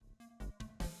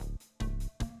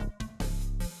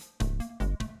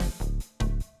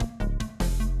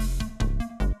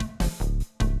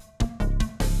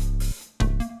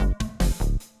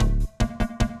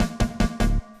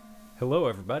Hello,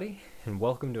 everybody, and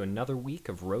welcome to another week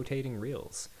of Rotating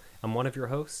Reels. I'm one of your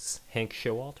hosts, Hank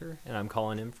Showalter, and I'm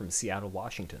calling in from Seattle,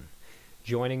 Washington.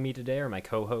 Joining me today are my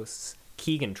co-hosts,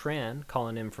 Keegan Tran,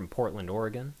 calling in from Portland,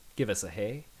 Oregon. Give us a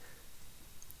hey.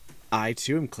 I,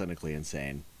 too, am clinically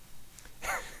insane.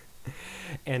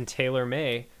 And Taylor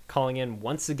May, calling in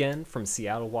once again from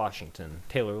Seattle, Washington.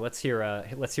 Taylor, let's hear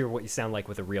what you sound like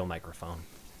with a real microphone.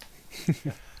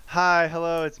 Hi,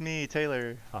 hello, it's me,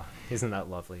 Taylor. Oh, isn't that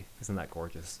lovely? Isn't that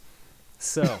gorgeous?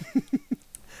 So,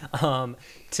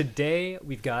 today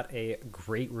we've got a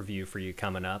great review for you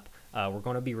coming up. We're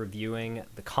going to be reviewing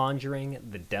The Conjuring,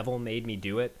 The Devil Made Me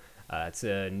Do It. It's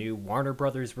a new Warner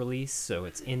Brothers release, so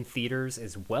it's in theaters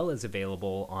as well as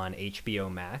available on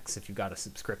HBO Max if you've got a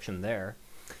subscription there.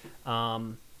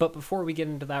 But before we get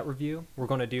into that review, we're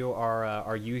going to do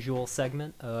our usual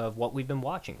segment of what we've been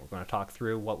watching. We're going to talk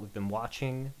through what we've been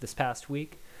watching this past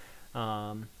week.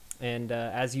 And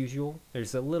as usual,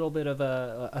 there's a little bit of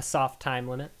a soft time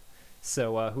limit.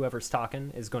 So whoever's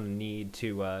talking is going to need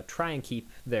to try and keep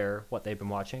what they've been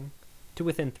watching to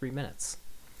within 3 minutes.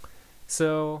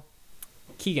 So,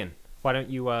 Keegan, why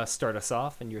don't you start us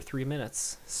off, and your 3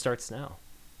 minutes starts now.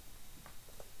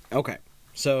 Okay.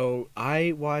 So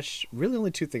I watched really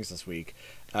only two things this week.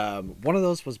 One of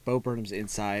those was Bo Burnham's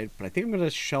Inside, but I think I'm going to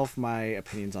shelf my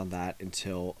opinions on that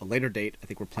until a later date. I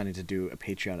think we're planning to do a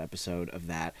Patreon episode of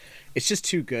that. It's just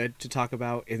too good to talk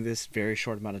about in this very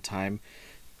short amount of time.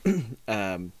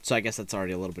 So I guess that's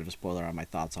already a little bit of a spoiler on my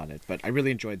thoughts on it, but I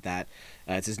really enjoyed that.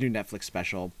 It's his new Netflix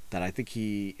special that I think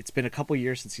it's been a couple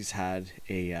years since he's had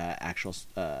a actual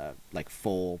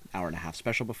full hour and a half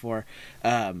special before.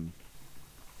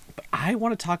 But I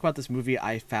want to talk about this movie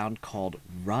I found called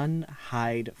Run,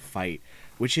 Hide, Fight,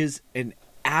 which is an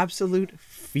absolute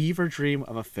fever dream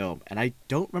of a film. And I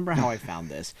don't remember how I found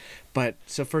this. But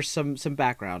so for some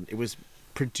background, it was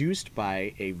produced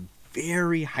by a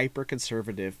very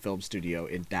hyper-conservative film studio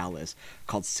in Dallas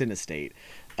called Cinestate.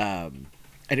 And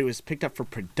it was picked up for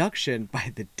production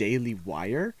by the Daily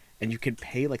Wire. And you can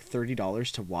pay like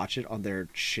 $30 to watch it on their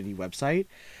shitty website.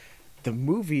 The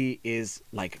movie is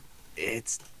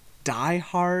it's Die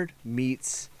Hard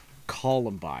meets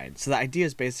Columbine. So the idea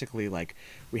is basically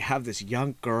we have this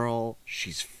young girl.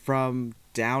 She's from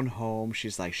down home. She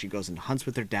goes and hunts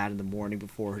with her dad in the morning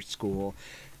before her school.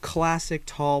 Classic,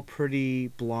 tall, pretty,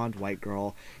 blonde, white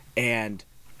girl. And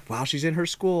while she's in her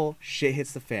school, shit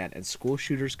hits the fan. And school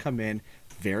shooters come in,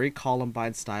 very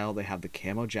Columbine style. They have the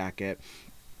camo jacket.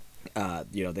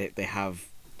 They have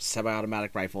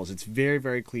semi-automatic rifles. It's very,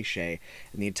 very cliche,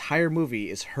 and the entire movie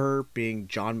is her being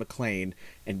John McClane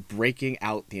and breaking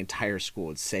out the entire school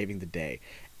and saving the day.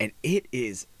 And it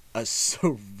is a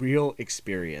surreal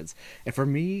experience. And for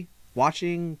me,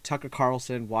 watching Tucker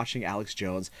Carlson, watching Alex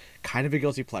Jones, kind of a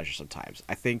guilty pleasure sometimes.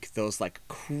 I think those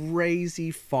crazy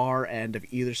far end of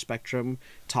either spectrum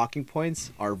talking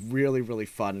points are really, really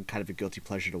fun and kind of a guilty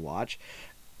pleasure to watch.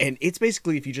 And it's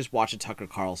basically if you just watch a Tucker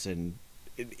Carlson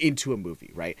into a movie,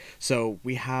 right? So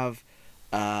we have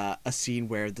a scene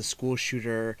where the school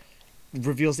shooter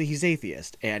reveals that he's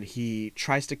atheist and he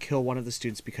tries to kill one of the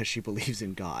students because she believes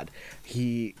in God.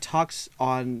 He talks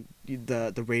on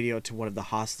the radio to one of the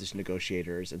hostage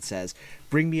negotiators and says,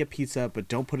 "Bring me a pizza, but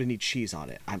don't put any cheese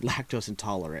on it. I'm lactose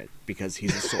intolerant," because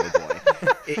he's a soy boy.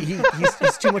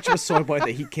 He's too much of a soy boy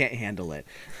that he can't handle it.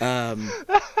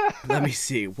 Let me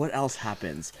see. What else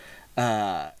happens?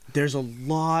 There's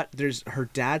her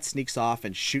dad sneaks off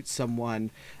and shoots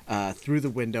someone through the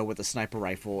window with a sniper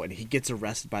rifle, and he gets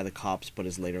arrested by the cops but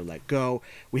is later let go.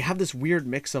 We have this weird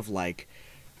mix of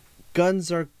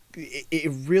guns are it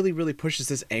really, really pushes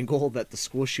this angle that the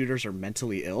school shooters are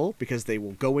mentally ill because they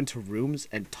will go into rooms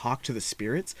and talk to the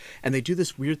spirits, and they do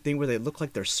this weird thing where they look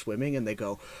like they're swimming and they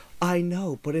go, "I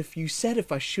know, but if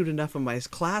I shoot enough of my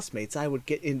classmates, I would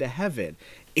get into heaven."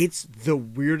 It's the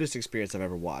weirdest experience I've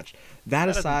ever watched. That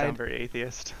aside, doesn't sound very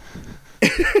atheist.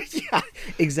 Yeah,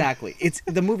 exactly.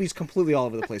 The movie's completely all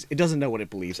over the place. It doesn't know what it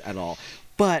believes at all.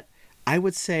 But I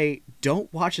would say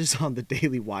don't watch this on the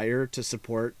Daily Wire to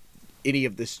support any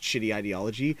of this shitty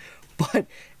ideology. But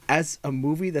as a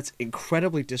movie that's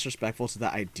incredibly disrespectful to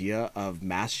the idea of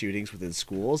mass shootings within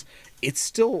schools, it's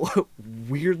still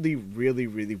weirdly, really,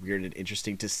 really weird and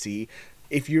interesting to see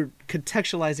if you're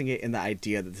contextualizing it in the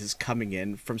idea that this is coming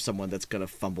in from someone that's going to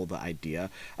fumble the idea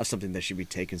of something that should be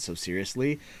taken so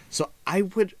seriously. So I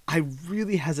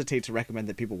really hesitate to recommend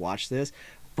that people watch this,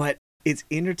 but it's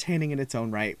entertaining in its own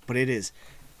right, but it is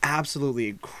absolutely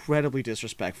incredibly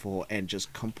disrespectful and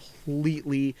just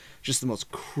completely just the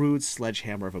most crude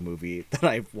sledgehammer of a movie that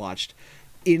I've watched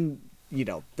in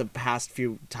the past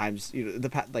few times,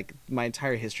 like my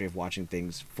entire history of watching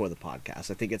things for the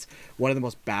podcast. I think it's one of the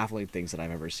most baffling things that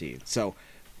I've ever seen. So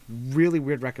really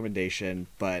weird recommendation,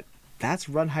 but that's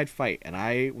Run, Hide, Fight, and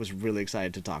I was really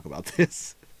excited to talk about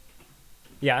this.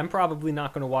 Yeah, I'm probably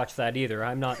not going to watch that either.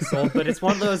 I'm not sold, but it's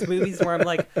one of those movies where I'm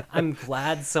like, I'm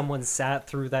glad someone sat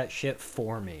through that shit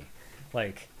for me.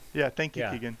 Like, Yeah, thank you,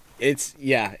 Keegan.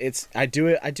 I do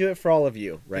it for all of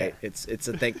you, right? Yeah. It's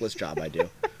a thankless job I do.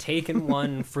 taking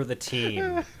one for the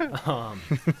team.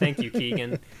 Thank you,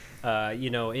 Keegan.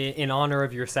 In honor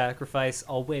of your sacrifice,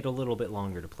 I'll wait a little bit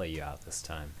longer to play you out this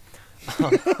time.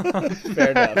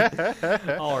 Fair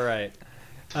enough. All right.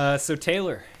 So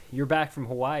Taylor, you're back from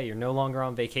Hawaii. You're no longer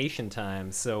on vacation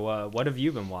time. So what have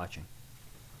you been watching?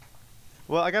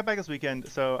 Well, I got back this weekend,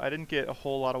 so I didn't get a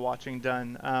whole lot of watching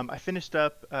done. I finished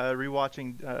up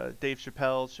rewatching Dave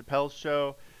Chappelle's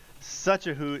show. Such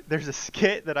a hoot. There's a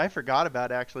skit that I forgot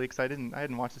about actually, because I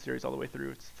hadn't watched the series all the way through.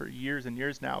 It's for years and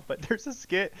years now. But there's a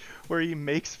skit where he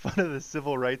makes fun of the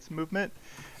civil rights movement,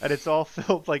 and it's all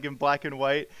filmed like in black and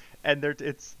white. And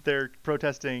they're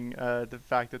protesting the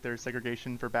fact that there's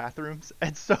segregation for bathrooms,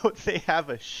 and so they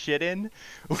have a shit-in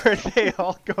where they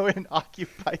all go and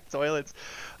occupy toilets.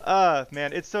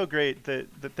 Man, it's so great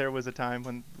that there was a time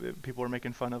when people were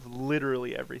making fun of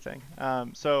literally everything.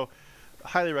 So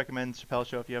highly recommend Chappelle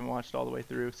Show if you haven't watched it all the way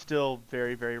through. Still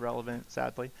very, very relevant,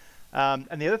 sadly.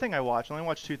 And the other thing I only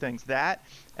watched two things. That,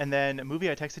 and then a movie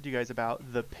I texted you guys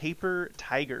about, The Paper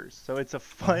Tigers. So it's a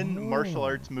fun martial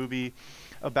arts movie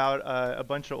about a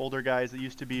bunch of older guys that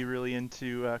used to be really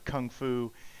into kung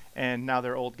fu, and now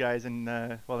they're old guys, and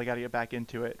they got to get back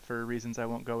into it for reasons I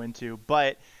won't go into.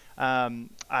 But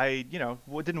I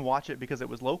didn't watch it because it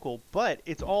was local, but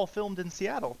it's all filmed in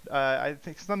Seattle. I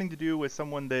think it's something to do with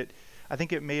someone that I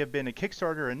think it may have been a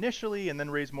Kickstarter initially and then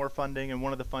raised more funding, and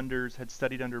one of the funders had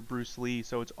studied under Bruce Lee.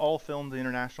 So it's all filmed in the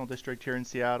International District here in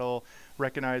Seattle,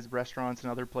 recognized restaurants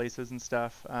and other places and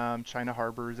stuff. China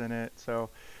Harbor's in it. So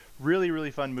really,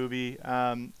 really fun movie.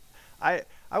 I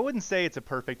wouldn't say it's a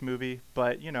perfect movie,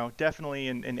 but definitely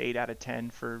an 8 out of 10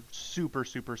 for super,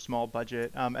 super small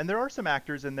budget. And there are some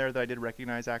actors in there that I did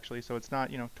recognize actually, so it's not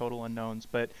total unknowns.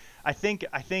 But I think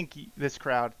this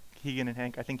crowd, Keegan and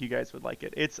Hank, I think you guys would like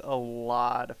it. It's a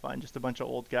lot of fun. Just a bunch of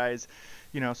old guys,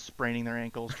 spraining their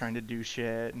ankles trying to do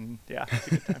shit, and yeah, it's a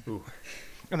good time. Ooh.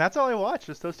 And that's all I watched.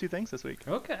 Just those two things this week.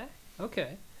 Okay.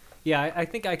 Yeah, I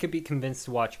think I could be convinced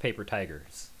to watch Paper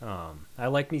Tigers. I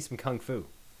like me some kung fu.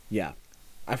 Yeah,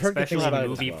 I've heard good things especially about in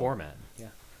it as movie well. format.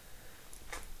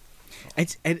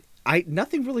 Yeah.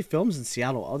 Nothing really films in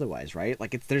Seattle otherwise, right?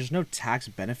 Like there's no tax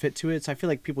benefit to it, so I feel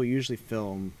like people usually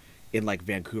film in like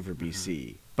Vancouver,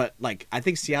 BC. But like I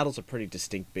think Seattle's a pretty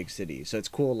distinct big city, so it's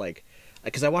cool. Like,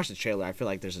 because I watched the trailer, I feel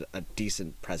like there's a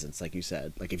decent presence, like you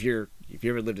said. Like if you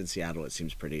ever lived in Seattle, it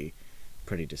seems pretty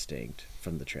distinct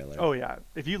from the trailer. Oh yeah,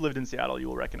 if you lived in Seattle, you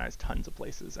will recognize tons of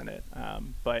places in it.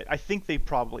 But I think they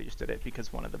probably just did it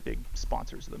because one of the big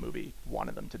sponsors of the movie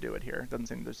wanted them to do it here. It doesn't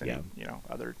seem there's any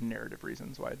other narrative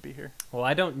reasons why it'd be here. Well,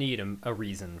 I don't need a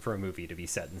reason for a movie to be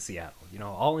set in Seattle.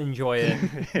 I'll enjoy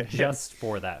it just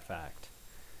for that fact.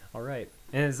 All right,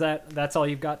 and that's all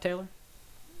you've got, Taylor?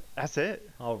 That's it.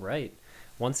 All right.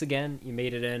 Once again, you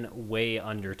made it in way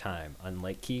under time,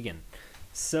 unlike Keegan.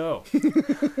 So,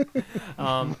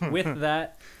 with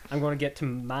that, I'm going to get to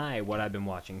what I've been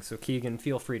watching. So, Keegan,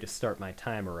 feel free to start my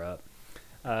timer up.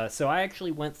 So, I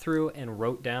actually went through and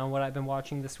wrote down what I've been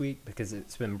watching this week because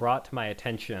it's been brought to my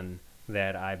attention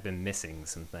that I've been missing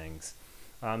some things.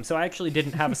 So, I actually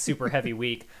didn't have a super heavy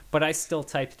week, but I still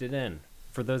typed it in.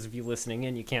 For those of you listening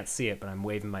in, you can't see it, but I'm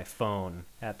waving my phone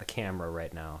at the camera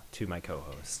right now to my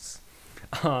co-hosts.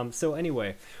 So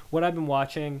anyway, what I've been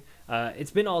watching,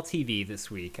 it's been all TV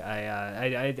this week.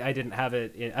 I didn't have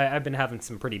it. I've been having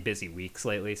some pretty busy weeks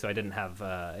lately, so I didn't have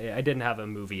a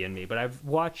movie in me. But I've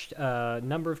watched a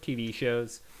number of TV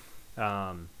shows.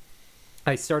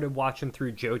 I started watching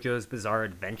through JoJo's Bizarre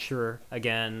Adventure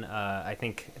again. I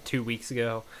think 2 weeks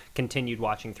ago. Continued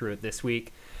watching through it this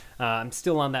week. I'm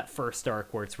still on that first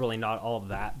arc where it's really not all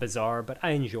that bizarre, but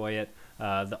I enjoy it.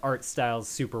 The art style's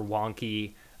super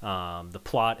wonky. The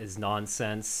plot is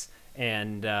nonsense,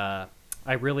 and I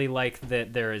really like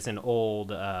that there is an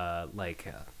old, I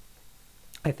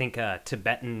think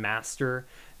Tibetan master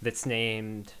that's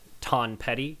named Ton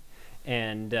Petty,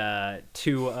 and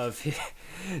two of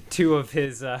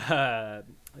his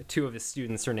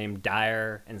students are named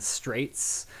Dyer and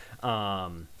Straits.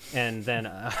 And then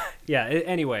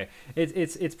anyway,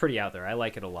 it's pretty out there. I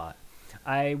like it a lot.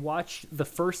 I watched the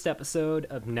first episode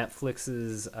of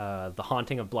Netflix's The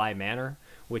Haunting of Bly Manor,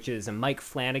 which is a Mike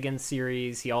Flanagan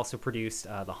series. He also produced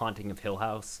The Haunting of Hill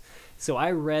House. So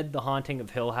I read The Haunting of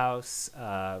Hill House,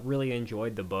 really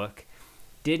enjoyed the book.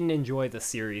 Didn't enjoy the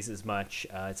series as much.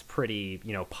 It's pretty,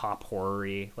 pop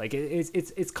horror-y. Like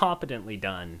it's competently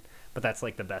done, but that's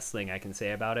like the best thing I can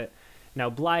say about it. Now,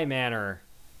 Bly Manor,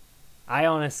 I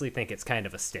honestly think it's kind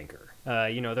of a stinker. There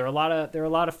are a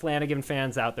lot of Flanagan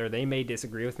fans out there. They may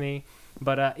disagree with me,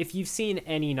 but if you've seen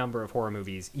any number of horror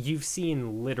movies, you've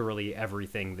seen literally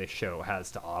everything this show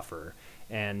has to offer.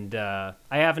 And I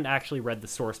haven't actually read the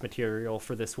source material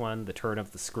for this one, The Turn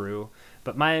of the Screw,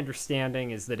 but my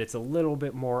understanding is that it's a little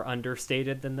bit more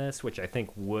understated than this, which I think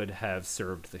would have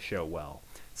served the show well.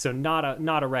 So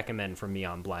not a recommend from me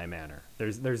on Bly Manor.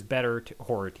 There's better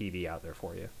horror TV out there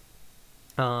for you.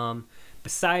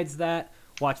 Besides that,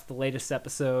 watch the latest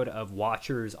episode of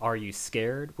Watchers Are You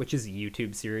Scared, which is a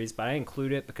YouTube series, but I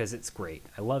include it because it's great.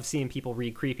 I love seeing people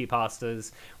read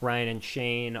creepypastas. Ryan and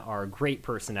Shane are great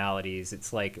personalities.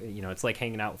 It's like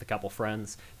hanging out with a couple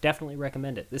friends. Definitely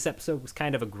recommend it. This episode was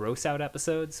kind of a gross out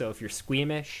episode, so if you're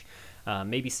squeamish,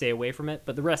 maybe stay away from it,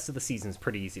 but the rest of the season's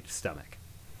pretty easy to stomach.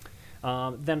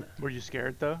 Then Were you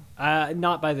scared though?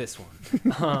 not by this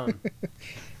one.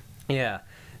 Yeah.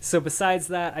 So besides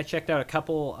that, I checked out a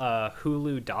couple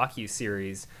Hulu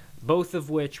docu-series, both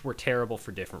of which were terrible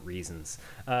for different reasons.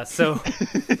 I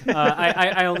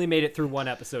only made it through one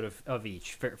episode of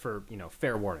each for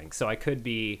fair warning. So I could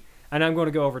be, and I'm going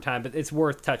to go over time, but it's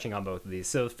worth touching on both of these.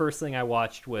 So the first thing I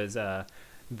watched was the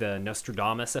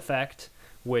Nostradamus Effect,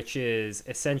 which is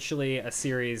essentially a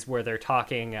series where they're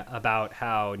talking about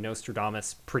how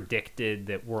Nostradamus predicted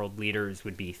that world leaders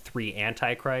would be 3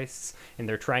 antichrists, and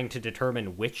they're trying to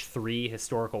determine which 3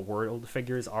 historical world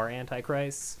figures are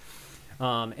antichrists.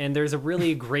 And there's a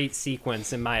really great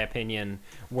sequence, in my opinion,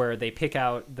 where they pick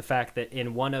out the fact that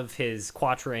in one of his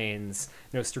quatrains,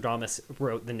 Nostradamus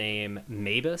wrote the name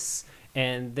Mabus,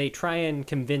 and they try and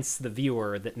convince the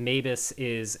viewer that Mabus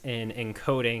is an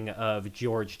encoding of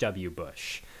George W.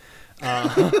 Bush.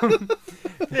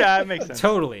 Yeah, it makes sense.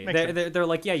 Totally. Makes They're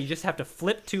like, yeah, you just have to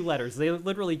flip 2 letters. They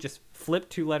literally just flip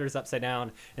 2 letters upside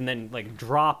down and then like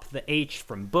drop the H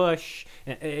from Bush.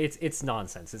 It's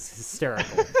nonsense. It's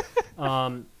hysterical.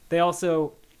 They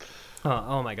also,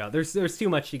 oh my God, there's too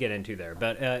much to get into there.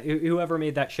 But whoever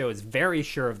made that show is very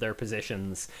sure of their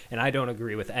positions, and I don't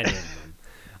agree with any of them.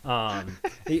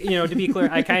 To be clear,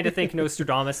 I kind of think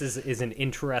Nostradamus is an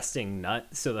interesting nut.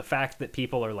 So the fact that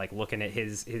people are like looking at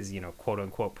his quote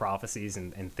unquote prophecies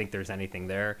and think there's anything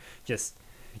there, just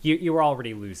you were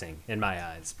already losing in my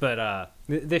eyes. But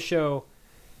this show,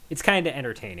 it's kind of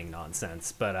entertaining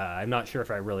nonsense. But I'm not sure if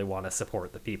I really want to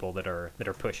support the people that are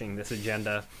pushing this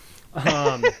agenda.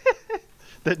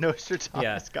 That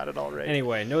Nostradamus got it all right.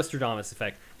 Anyway, Nostradamus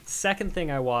Effect. Second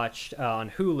thing I watched on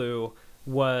Hulu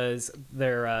was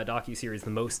their docuseries The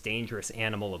Most Dangerous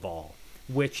Animal of All,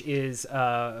 which is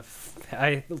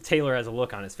Taylor has a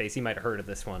look on his face. He might have heard of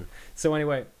this one. So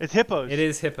anyway, it's hippos. It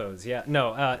is hippos. Yeah.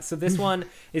 No. So this one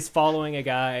is following a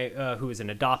guy who is an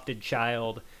adopted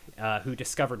child who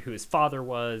discovered who his father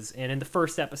was, and in the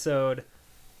first episode,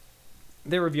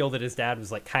 they reveal that his dad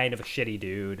was like kind of a shitty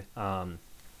dude.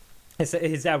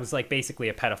 His dad was like basically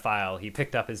a pedophile. He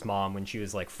picked up his mom when she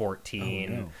was like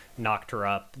 14, knocked her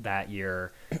up that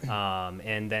year,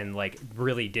 and then like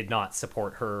really did not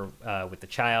support her with the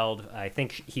child. I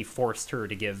think he forced her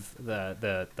to give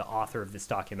the author of this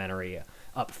documentary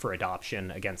up for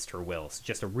adoption against her will. So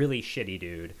just a really shitty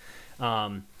dude.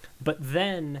 But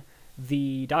then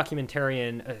the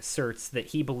documentarian asserts that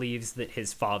he believes that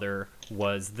his father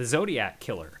was the Zodiac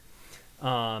killer.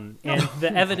 And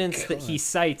the evidence that he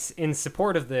cites in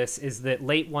support of this is that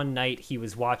late one night he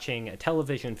was watching a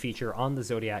television feature on the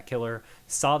Zodiac Killer,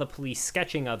 saw the police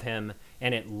sketching of him,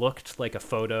 and it looked like a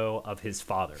photo of his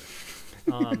father.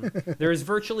 There is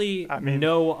virtually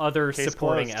no other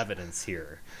supporting closed. Evidence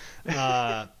here.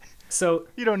 So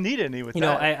you don't need any with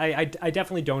that. I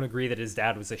definitely don't agree that his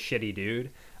dad was a shitty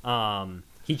dude.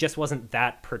 He just wasn't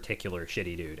that particular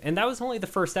shitty dude. And that was only the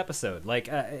first episode. Like,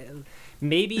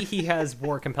 maybe he has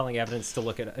more compelling evidence to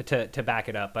look at to back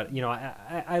it up. But,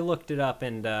 I looked it up,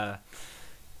 and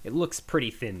it looks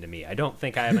pretty thin to me. I don't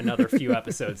think I have another few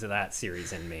episodes of that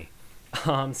series in me.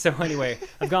 So anyway,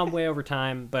 I've gone way over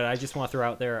time, but I just want to throw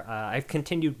out there, I've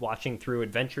continued watching through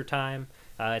Adventure Time.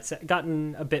 It's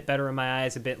gotten a bit better in my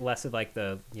eyes, a bit less of like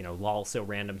the, lol, so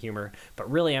random humor. But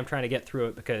really, I'm trying to get through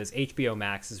it because HBO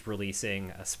Max is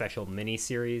releasing a special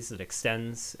mini-series that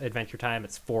extends Adventure Time.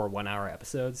 It's 4 one-hour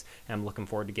episodes, and I'm looking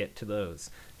forward to get to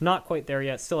those. Not quite there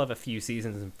yet. Still have a few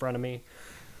seasons in front of me,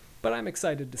 but I'm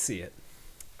excited to see it.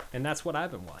 And that's what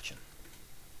I've been watching.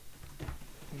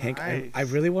 Hank, I Nice.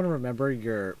 really want to remember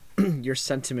your your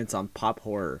sentiments on pop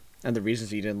horror and the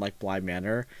reasons you didn't like Bly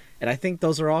Manor, and I think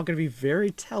those are all going to be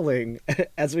very telling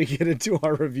as we get into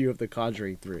our review of The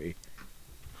Conjuring 3.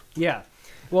 Yeah.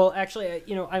 Well, actually,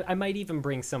 I might even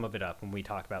bring some of it up when we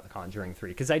talk about The Conjuring 3,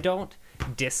 because I don't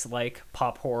dislike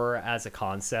pop horror as a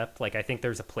concept. Like, I think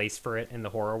there's a place for it in the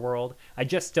horror world. I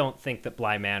just don't think that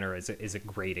Bly Manor is a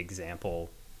great example.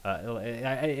 I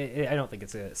don't think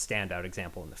it's a standout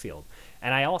example in the field.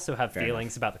 And I also have Fair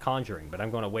feelings about The Conjuring, but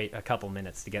I'm going to wait a couple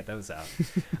minutes to get those out.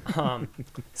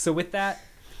 So with that,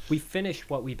 we finished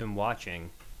what we've been watching,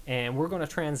 and we're going to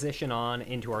transition on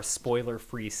into our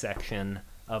spoiler-free section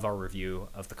of our review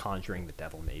of The Conjuring, The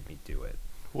Devil Made Me Do It.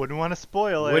 Wouldn't want to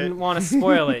spoil it. Wouldn't want to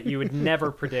spoil it. You would never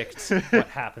predict what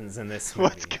happens in this movie.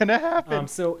 What's gonna happen?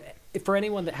 So, for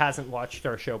anyone that hasn't watched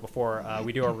our show before,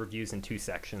 we do our reviews in two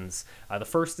sections. The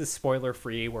first is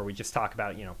spoiler-free, where we just talk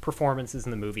about, performances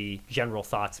in the movie, general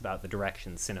thoughts about the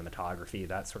direction, cinematography,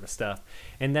 that sort of stuff.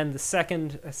 And then the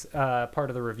second part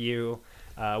of the review,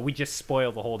 we just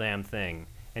spoil the whole damn thing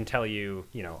and tell you,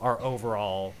 our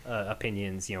overall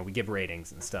opinions. We give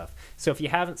ratings and stuff. So if you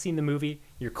haven't seen the movie,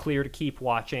 you're clear to keep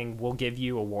watching. We'll give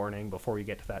you a warning before you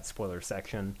get to that spoiler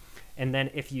section. And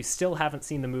then if you still haven't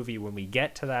seen the movie when we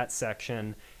get to that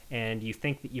section and you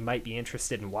think that you might be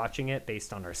interested in watching it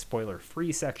based on our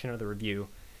spoiler-free section of the review,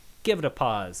 give it a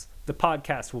pause. The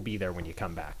podcast will be there when you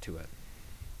come back to it.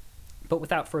 But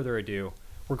without further ado,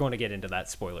 we're going to get into that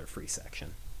spoiler-free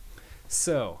section.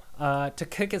 So, to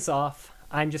kick us off,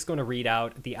 I'm just going to read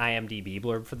out the IMDb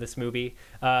blurb for this movie.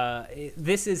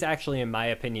 This is actually, in my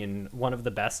opinion, one of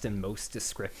the best and most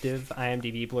descriptive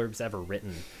IMDb blurbs ever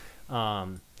written.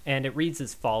 And it reads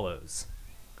as follows.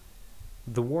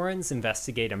 The Warrens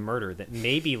investigate a murder that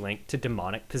may be linked to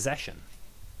demonic possession.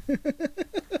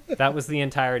 That was the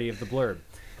entirety of the blurb.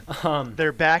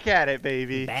 They're back at it,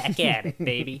 baby. Back at it,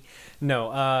 baby.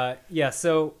 No,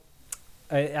 so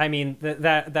I mean,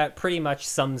 that pretty much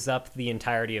sums up the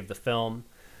entirety of the film.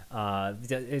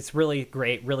 It's really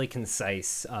great, really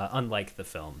concise, unlike the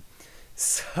film.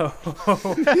 So,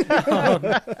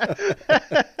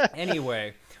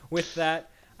 anyway, with that,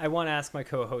 I want to ask my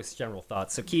co-host general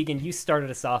thoughts. So, Keegan, you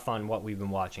started us off on what we've been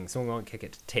watching, so I'm going to kick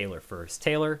it to Taylor first.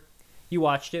 Taylor, you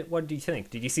watched it. What did you think?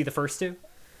 Did you see the first two?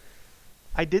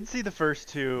 I did see the first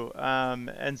two,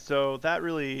 and so that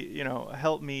really,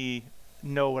 helped me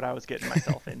know what I was getting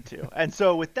myself into. And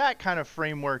so with that kind of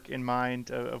framework in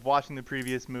mind of watching the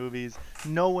previous movies,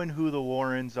 knowing who the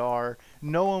Warrens are,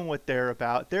 knowing what they're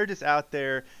about, they're just out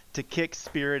there to kick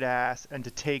spirit ass and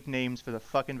to take names for the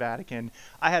fucking Vatican.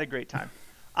 I had a great time.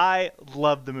 I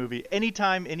loved the movie.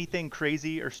 Anytime anything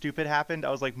crazy or stupid happened,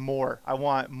 I was like, more. I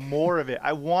want more of it.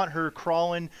 I want her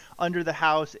crawling under the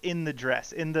house in the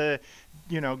dress, in the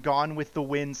Gone with the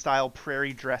Wind style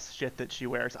prairie dress shit that she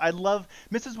wears. I love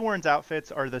Mrs. Warren's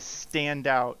outfits are the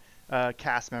standout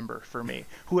cast member for me.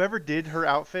 Whoever did her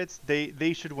outfits,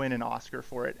 they should win an Oscar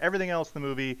for it. Everything else in the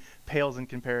movie pales in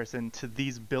comparison to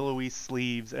these billowy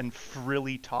sleeves and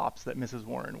frilly tops that Mrs.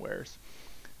 Warren wears.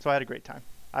 So I had a great time.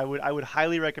 I would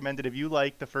highly recommend it. If you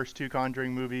like the first two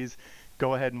Conjuring movies,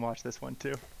 go ahead and watch this one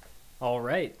too. All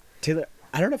right. Taylor,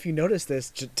 I don't know if you noticed this,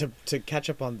 to catch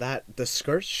up on that, the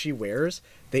skirts she wears,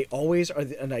 they always are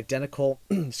an identical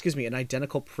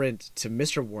print to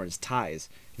Mr. Warren's ties.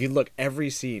 If you look every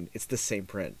scene, it's the same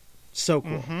print. So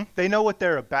cool. Mm-hmm. They know what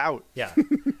they're about. Yeah.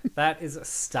 That is a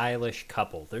stylish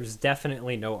couple. There's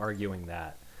definitely no arguing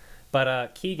that.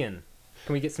 But Keegan,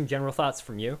 can we get some general thoughts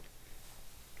from you?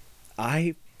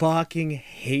 I fucking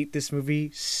hate this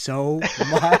movie so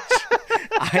much.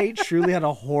 I truly had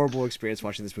a horrible experience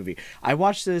watching this movie. I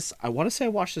watched this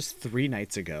 3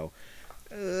 nights ago,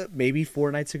 maybe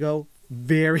 4 nights ago,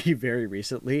 very, very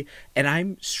recently, and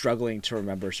I'm struggling to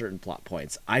remember certain plot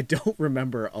points. I don't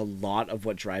remember a lot of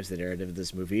what drives the narrative of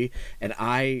this movie, and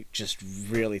I just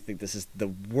really think this is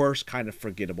the worst kind of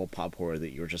forgettable pop horror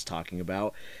that you were just talking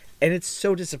about. And it's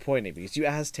so disappointing because you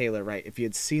asked Taylor, right, if he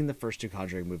had seen the first two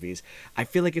Conjuring movies, I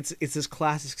feel like it's this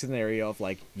classic scenario of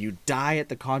like you die at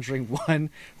the Conjuring 1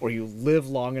 or you live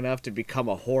long enough to become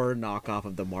a horror knockoff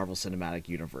of the Marvel Cinematic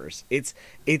Universe. It's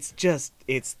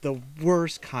the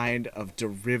worst kind of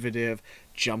derivative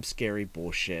jump scary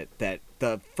bullshit that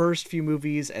the first few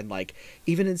movies and like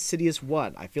even Insidious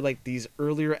 1, I feel like these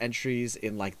earlier entries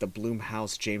in like the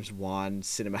Blumhouse James Wan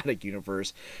cinematic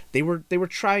universe, they were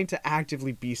trying to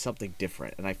actively be something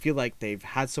different, and I feel like they've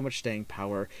had so much staying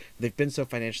power, they've been so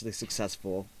financially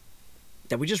successful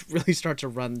that we just really start to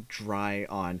run dry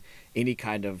on any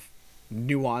kind of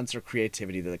nuance or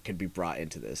creativity that could be brought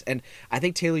into this. And I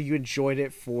think, Taylor, you enjoyed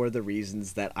it for the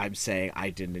reasons that I'm saying I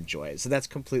didn't enjoy it. So that's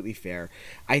completely fair.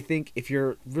 I think if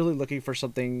you're really looking for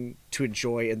something to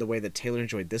enjoy in the way that Taylor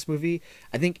enjoyed this movie,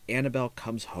 I think Annabelle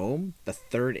Comes Home, the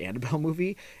third Annabelle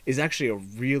movie, is actually a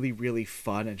really, really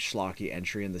fun and schlocky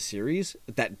entry in the series.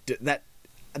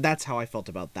 That's how I felt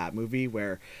about that movie,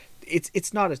 where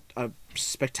it's not a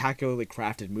spectacularly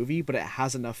crafted movie, but it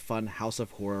has enough fun House of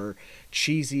Horror,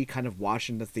 cheesy kind of watch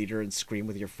in the theater and scream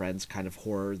with your friends kind of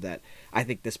horror that I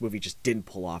think this movie just didn't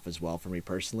pull off as well for me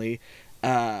personally.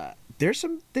 There's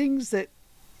some things that,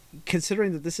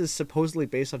 considering that this is supposedly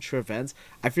based on true events,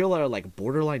 I feel are like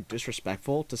borderline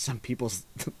disrespectful to some people's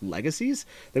legacies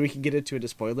that we can get into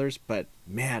spoilers. But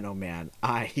man, oh man,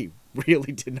 I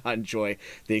really did not enjoy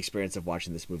the experience of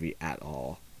watching this movie at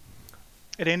all.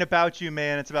 It ain't about you,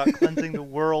 man. It's about cleansing the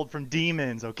world from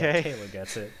demons. Okay. Yeah, Taylor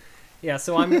gets it. Yeah,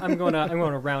 so I'm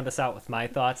gonna round us out with my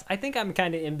thoughts. I think I'm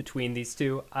kind of in between these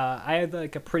two. I had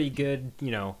like a pretty good,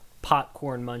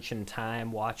 popcorn munching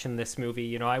time watching this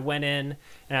movie. I went in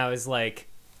and I was like,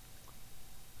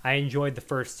 I enjoyed the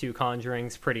first two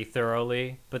Conjurings pretty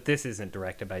thoroughly, but this isn't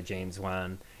directed by James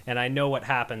Wan, and I know what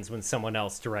happens when someone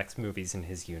else directs movies in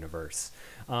his universe.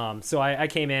 So I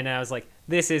came in and I was like,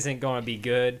 this isn't going to be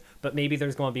good, but maybe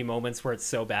there's going to be moments where it's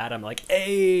so bad I'm like,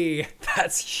 hey,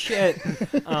 that's shit.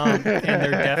 And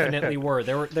there definitely were.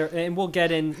 There, and we'll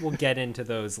get into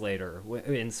those later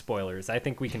in spoilers. I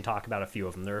think we can talk about a few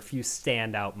of them. There are a few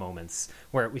standout moments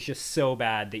where it was just so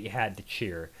bad that you had to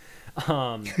cheer.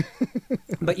 But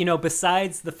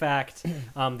besides the fact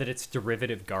that it's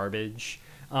derivative garbage,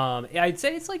 I'd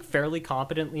say it's like fairly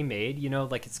competently made.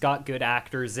 Like it's got good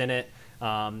actors in it.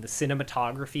 The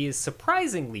cinematography is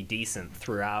surprisingly decent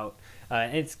throughout.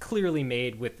 And it's clearly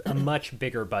made with a much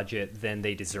bigger budget than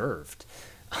they deserved.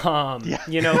 Think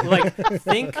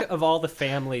of all the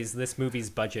families this movie's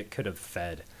budget could have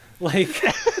fed.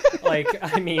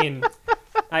 I mean,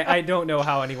 I don't know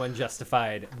how anyone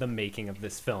justified the making of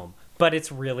this film, but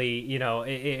it's really,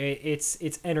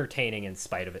 it's entertaining in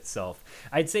spite of itself.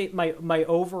 I'd say my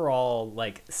overall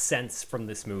sense from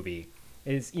this movie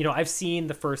is, I've seen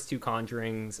the first two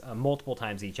Conjurings multiple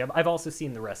times each. I've also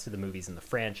seen the rest of the movies in the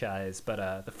franchise,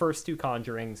 but the first two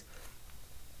Conjurings,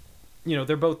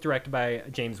 they're both directed by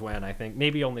James Wan, I think.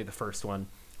 Maybe only the first one,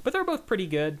 but they're both pretty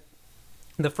good.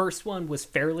 The first one was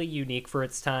fairly unique for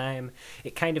its time.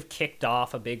 It kind of kicked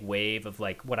off a big wave of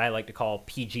what I like to call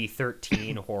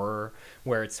PG-13 horror,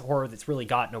 where it's horror that's really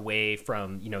gotten away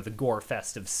from, the gore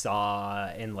fest of Saw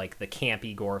and the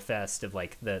campy gore fest of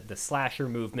the slasher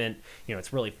movement.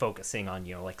 It's really focusing on,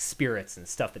 spirits and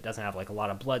stuff that doesn't have a lot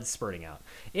of blood spurting out.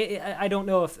 I don't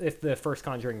know if the first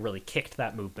Conjuring really kicked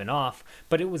that movement off,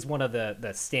 but it was one of the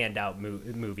standout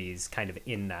movies kind of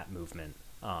in that movement.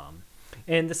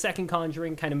 And the second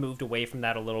Conjuring kind of moved away from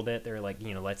that a little bit. They're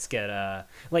let's get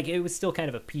it was still kind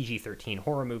of a PG-13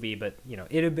 horror movie, but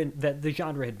it had been that the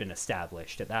genre had been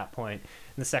established at that point.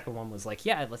 And the second one was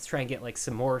let's try and get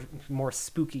some more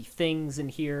spooky things in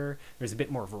here. There's a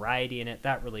bit more variety in it.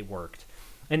 That really worked.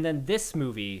 And then this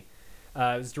movie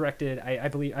was directed, I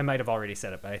believe I might have already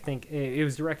said it, but I think it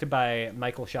was directed by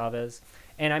Michael Chavez,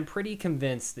 and I'm pretty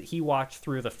convinced that he watched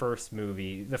through the first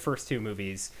two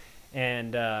movies,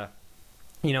 and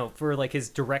for his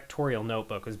directorial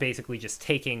notebook was basically just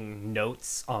taking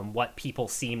notes on what people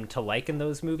seemed to like in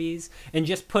those movies and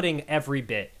just putting every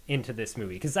bit into this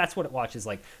movie, because that's what it watches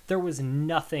like. There was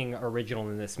nothing original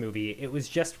in this movie. It was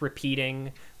just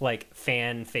repeating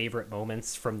fan favorite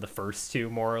moments from the first two,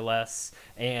 more or less,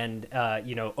 and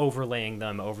overlaying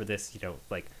them over this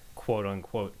quote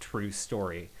unquote true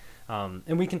story.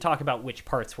 And we can talk about which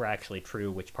parts were actually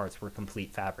true, which parts were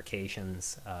complete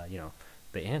fabrications.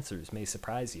 The answers may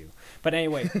surprise you, but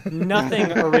anyway,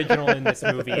 nothing original in this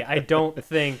movie. I don't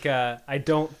think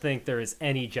there is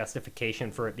any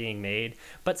justification for it being made.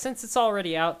 But since it's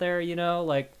already out there,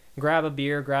 grab a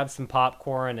beer, grab some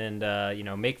popcorn, and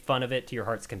make fun of it to your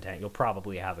heart's content. You'll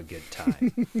probably have a good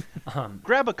time.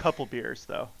 Grab a couple beers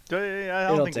though. I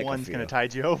don't think one's gonna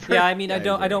tide you over. Yeah, I mean, I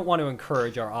don't want to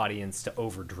encourage our audience to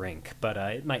overdrink, but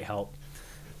it might help.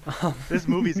 This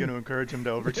movie's going to encourage him to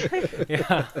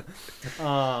overdrink.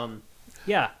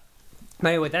 Yeah.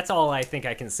 Anyway, that's all I think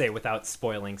I can say without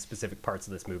spoiling specific parts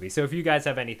of this movie. So if you guys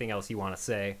have anything else you want to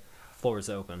say, floor is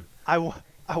open. I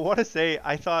I want to say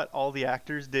I thought all the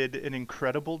actors did an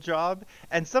incredible job,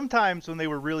 and sometimes when they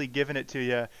were really giving it to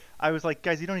you, I was like,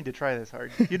 guys, you don't need to try this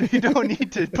hard. You don't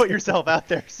need to put yourself out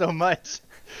there so much.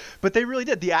 But they really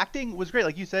did. The acting was great,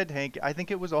 like you said, Hank. I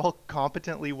think it was all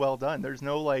competently well done. There's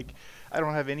no like, I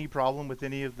don't have any problem with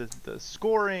any of the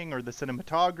scoring or the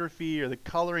cinematography or the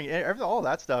coloring. All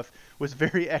that stuff was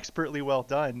very expertly well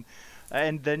done.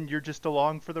 And then you're just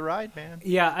along for the ride, man.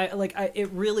 Yeah, it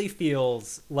really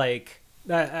feels like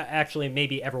actually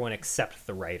maybe everyone except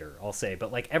the writer, I'll say,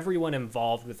 but like everyone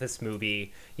involved with this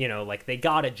movie, you know, like they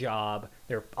got a job,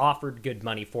 they're offered good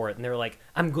money for it, and they're like,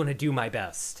 I'm going to do my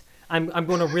best. I'm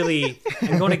going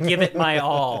to give it my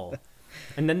all.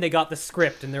 And then they got the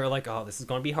script and they were like, oh, this is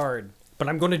going to be hard, but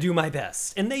I'm going to do my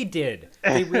best. And they did.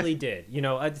 They really did. You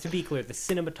know, to be clear, the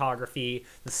cinematography,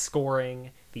 the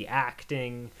scoring, the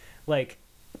acting, like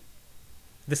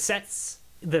the sets,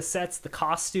 the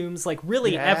costumes, like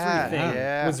really everything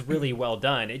was really well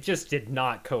done. It just did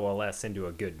not coalesce into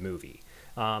a good movie.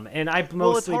 And I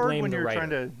mostly blame the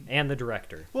writer and the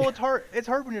director. Well, it's hard. It's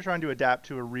hard when you're trying to adapt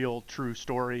to a real, true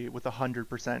story with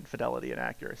 100% fidelity and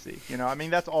accuracy. You know, I mean,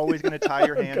 that's always going to tie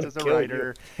your hands as a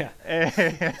writer.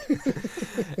 Yeah.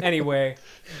 Anyway,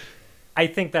 I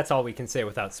think that's all we can say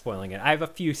without spoiling it. I have a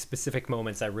few specific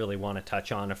moments I really want to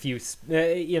touch on. A few,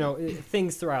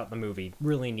 things throughout the movie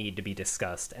really need to be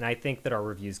discussed, and I think that our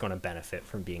review is going to benefit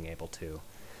from being able to.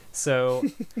 So,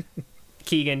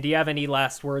 Keegan, do you have any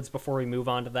last words before we move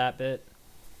on to that bit?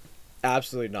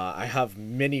 Absolutely not. I have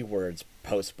many words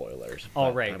post-spoilers.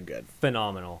 All right. I'm good.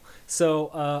 Phenomenal. So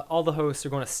all the hosts are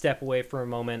going to step away for a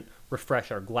moment,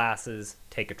 refresh our glasses,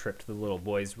 take a trip to the little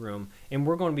boys' room, and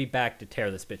we're going to be back to tear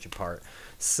this bitch apart.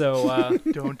 So...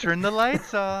 Don't turn the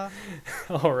lights off.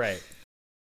 All right.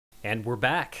 And we're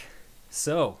back.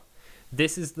 So...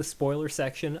 this is the spoiler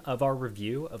section of our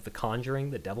review of The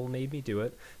Conjuring, The Devil Made Me Do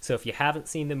It. So if you haven't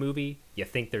seen the movie, you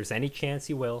think there's any chance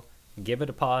you will, give it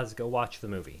a pause, go watch the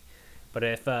movie. But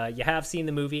if you have seen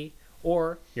the movie,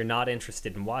 or you're not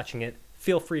interested in watching it,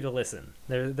 feel free to listen.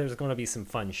 There's going to be some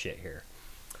fun shit here.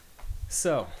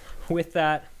 So, with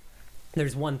that,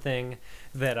 there's one thing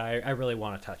that I really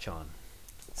want to touch on.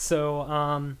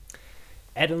 So,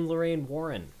 Ed and Lorraine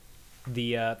Warren,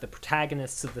 the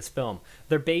protagonists of this film,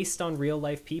 they're based on real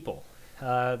life people.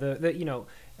 There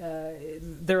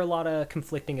are a lot of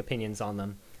conflicting opinions on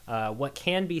them. What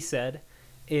can be said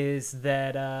is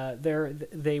that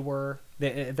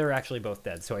they're actually both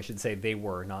dead, so I should say they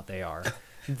were, not they are.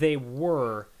 They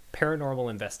were paranormal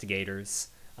investigators.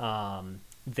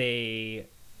 They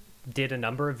did a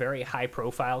number of very high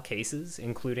profile cases,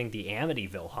 including the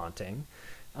Amityville haunting.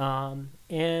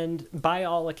 And by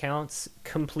all accounts,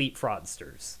 complete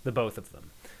fraudsters, the both of them.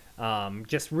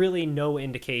 Just really no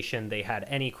indication they had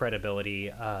any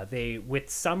credibility. They, with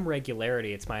some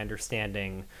regularity, it's my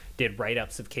understanding, did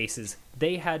write-ups of cases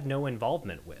they had no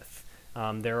involvement with.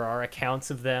 There are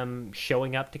accounts of them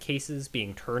showing up to cases,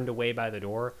 being turned away by the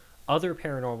door, other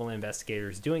paranormal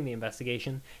investigators doing the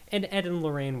investigation, and Ed and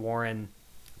Lorraine Warren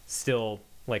still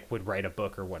would write a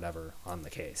book or whatever on the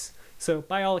case. So,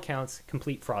 by all accounts,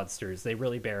 complete fraudsters. They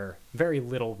really bear very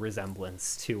little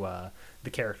resemblance to the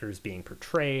characters being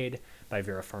portrayed by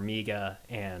Vera Farmiga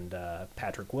and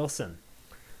Patrick Wilson.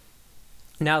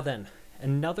 Now then,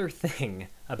 another thing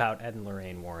about Ed and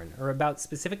Lorraine Warren, or about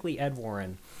specifically Ed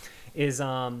Warren, is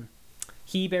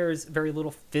he bears very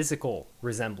little physical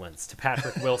resemblance to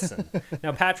Patrick Wilson.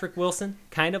 Now, Patrick Wilson,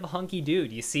 kind of a hunky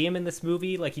dude. You see him in this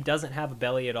movie, he doesn't have a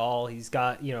belly at all. He's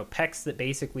got, pecs that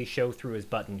basically show through his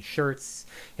buttoned shirts.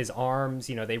 His arms,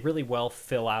 they really well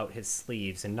fill out his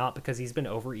sleeves, and not because he's been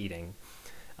overeating.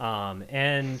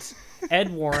 And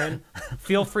Ed Warren,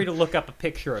 feel free to look up a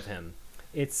picture of him.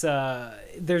 It's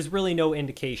there's really no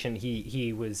indication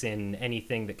he was in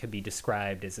anything that could be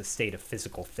described as a state of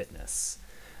physical fitness.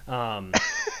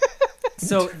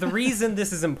 So the reason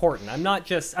this is important, I'm not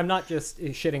just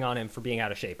shitting on him for being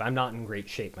out of shape. I'm not in great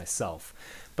shape myself.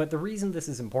 But the reason this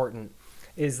is important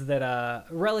is that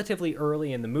relatively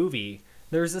early in the movie,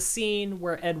 there's a scene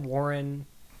where Ed Warren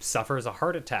suffers a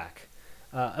heart attack,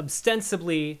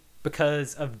 ostensibly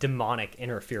because of demonic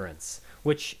interference,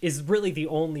 which is really the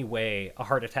only way a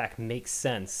heart attack makes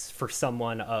sense for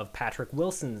someone of Patrick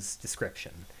Wilson's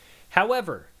description.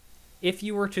 However, if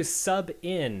you were to sub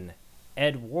in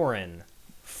Ed Warren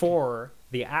for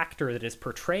the actor that is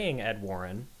portraying Ed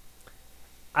Warren,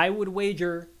 I would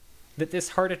wager that this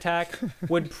heart attack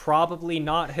would probably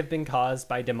not have been caused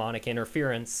by demonic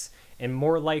interference, and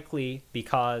more likely be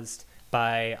caused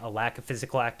by a lack of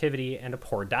physical activity and a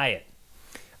poor diet.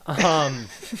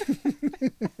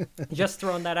 Just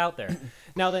throwing that out there.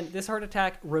 Now then, this heart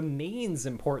attack remains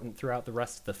important throughout the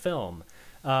rest of the film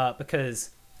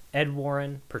because Ed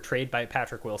Warren, portrayed by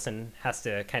Patrick Wilson, has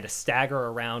to kind of stagger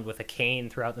around with a cane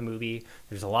throughout the movie.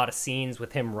 There's a lot of scenes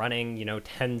with him running,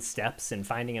 10 steps and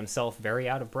finding himself very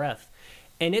out of breath.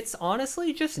 And it's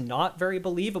honestly just not very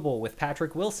believable with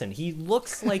Patrick Wilson. He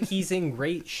looks like he's in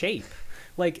great shape.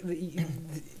 Like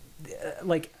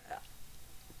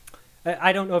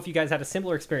I don't know if you guys had a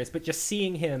similar experience, but just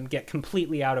seeing him get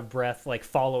completely out of breath, like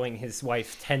following his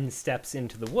wife 10 steps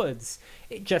into the woods,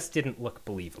 it just didn't look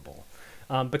believable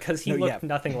because he looked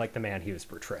nothing like the man he was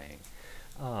portraying.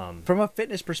 From a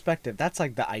fitness perspective, that's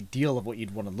like the ideal of what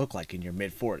you'd want to look like in your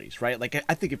mid-40s, right? Like,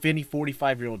 I think if any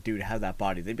 45-year-old dude had that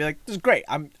body, they'd be like, this is great.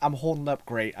 I'm holding up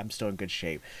great. I'm still in good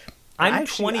shape. I'm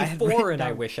 24 and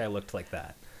I wish I looked like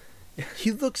that.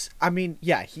 He looks,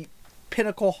 he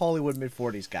pinnacle Hollywood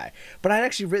mid-40s guy. But I'd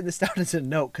actually written this down as a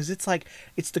note because it's like,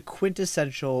 it's the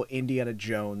quintessential Indiana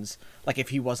Jones, like if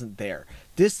he wasn't there.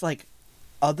 This, like,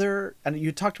 and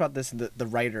you talked about this in the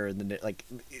writer and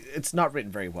it's not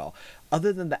written very well.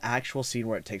 Other than the actual scene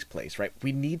where it takes place, right?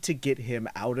 We need to get him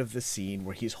out of the scene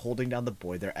where he's holding down the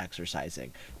boy they're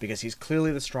exercising because he's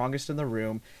clearly the strongest in the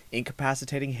room.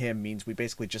 Incapacitating him means we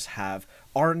basically just have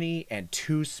Arnie and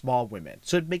two small women.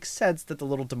 So it makes sense that the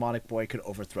little demonic boy could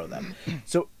overthrow them.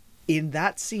 So in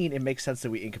that scene, it makes sense that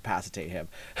we incapacitate him.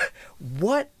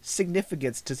 What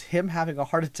significance does him having a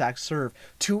heart attack serve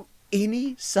to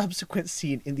any subsequent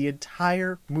scene in the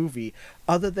entire movie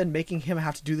other than making him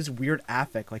have to do this weird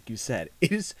affect like you said?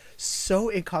 It is so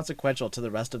inconsequential to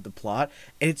the rest of the plot,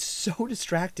 and it's so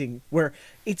distracting where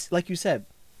it's like you said,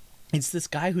 it's this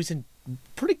guy who's in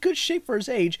pretty good shape for his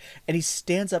age, and he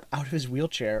stands up out of his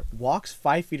wheelchair, walks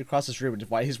 5 feet across this room, and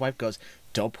his wife goes,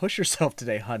 "Don't push yourself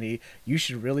today, honey. You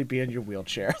should really be in your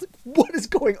wheelchair." What is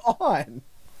going on?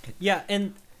 Yeah,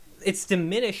 and it's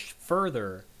diminished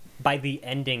further by the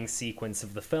ending sequence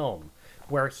of the film,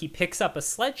 where he picks up a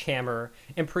sledgehammer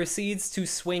and proceeds to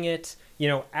swing it,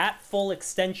 at full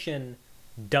extension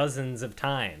dozens of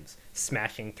times,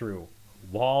 smashing through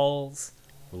walls,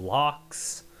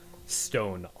 locks,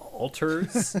 stone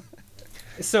altars.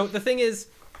 So the thing is,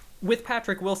 with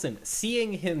Patrick Wilson,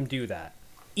 seeing him do that,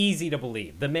 easy to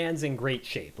believe. The man's in great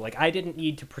shape. Like, I didn't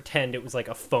need to pretend it was like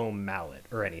a foam mallet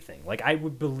or anything. Like, I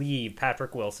would believe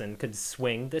Patrick Wilson could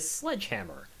swing this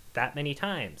sledgehammer that many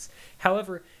times.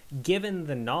 However, given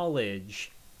the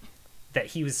knowledge that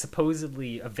he was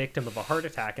supposedly a victim of a heart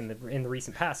attack in the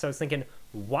recent past, I was thinking,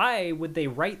 why would they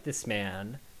write this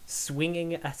man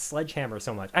swinging a sledgehammer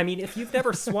so much? I mean, if you've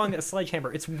never swung a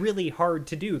sledgehammer, it's really hard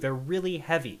to do. They're really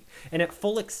heavy. And at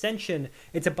full extension,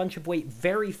 it's a bunch of weight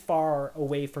very far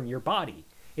away from your body.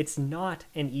 It's not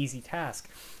an easy task.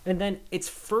 And then it's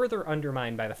further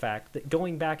undermined by the fact that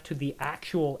going back to the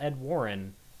actual Ed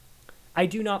Warren, I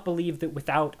do not believe that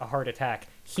without a heart attack,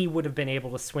 he would have been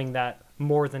able to swing that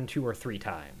more than 2 or 3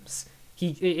 times.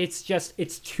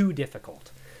 It's too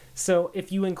difficult. So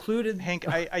if you included... Hank,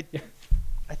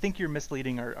 I think you're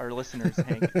misleading our listeners,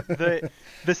 Hank.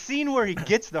 The scene where he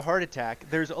gets the heart attack,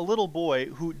 there's a little boy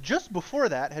who just before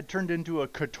that had turned into a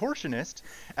contortionist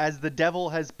as the devil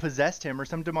has possessed him or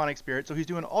some demonic spirit. So he's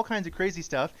doing all kinds of crazy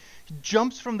stuff. He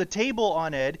jumps from the table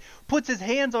on Ed, puts his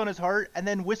hands on his heart, and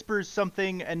then whispers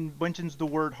something and mentions the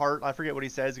word heart. I forget what he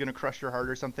says, going to crush your heart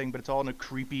or something, but it's all in a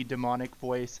creepy demonic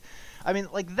voice. I mean,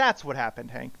 like, that's what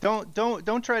happened, Hank.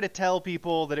 Don't try to tell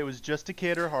people that it was just a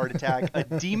kid or a heart attack. A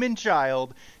demon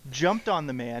child jumped on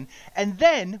the man, and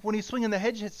then when he's swinging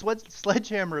the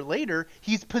sledgehammer later,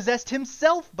 he's possessed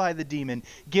himself by the demon,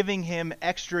 giving him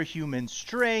extra human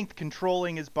strength,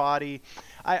 controlling his body.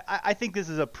 I think this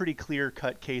is a pretty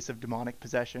clear-cut case of demonic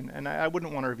possession, and I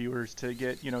wouldn't want our viewers to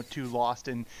get too lost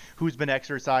in who's been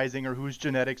exercising or whose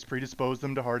genetics predispose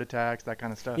them to heart attacks, that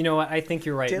kind of stuff. You know what? I think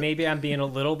you're right. Maybe I'm being a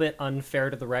little bit unfair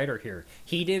to the writer here.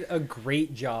 He did a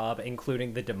great job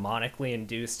including the demonically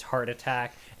induced heart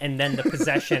attack and then the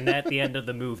possession at the end of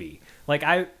the movie.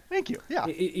 Thank you. Yeah.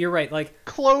 You're right. Like,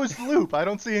 closed loop. I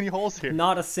don't see any holes here.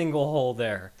 Not a single hole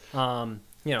there.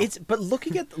 But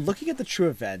looking at the true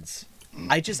events,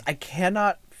 I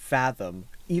cannot fathom,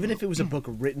 even if it was a book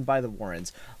written by the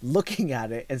Warrens, looking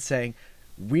at it and saying,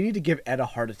 we need to give Ed a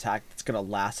heart attack that's going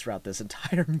to last throughout this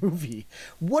entire movie.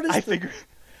 What is I figure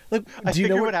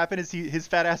what happened is his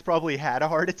fat ass probably had a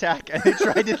heart attack and they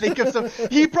tried to think of some...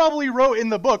 He probably wrote in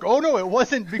the book, oh no, it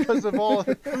wasn't because of all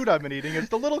the food I've been eating. It's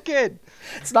the little kid.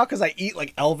 It's not because I eat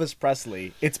like Elvis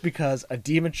Presley. It's because a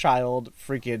demon child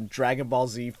freaking Dragon Ball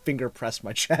Z finger pressed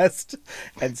my chest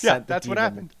and sent the that's demon. what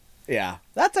happened. Yeah,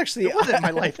 that's actually. It wasn't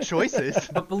my life choices.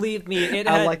 But believe me,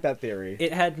 I like that theory.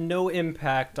 It had no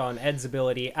impact on Ed's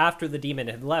ability after the demon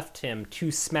had left him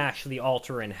to smash the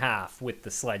altar in half with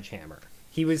the sledgehammer.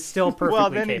 He was still perfectly Well,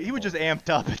 then capable. he was just amped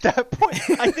up at that point.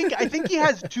 I think he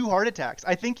has 2 heart attacks.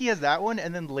 I think he has that one,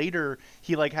 and then later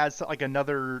he like has like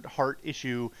another heart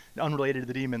issue unrelated to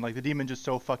the demon. Like the demon just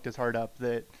so fucked his heart up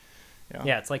that.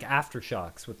 Yeah, it's like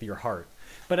aftershocks with your heart.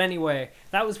 But anyway,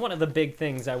 that was one of the big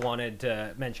things I wanted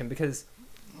to mention because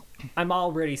I'm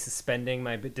already suspending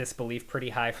my disbelief pretty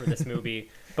high for this movie.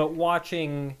 But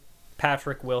watching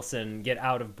Patrick Wilson get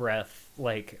out of breath,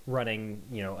 like running,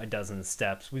 a dozen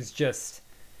steps, was just,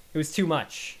 it was too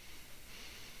much.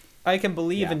 I can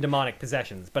believe in demonic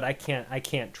possessions, but I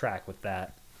can't track with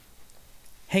that.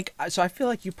 Hank, so I feel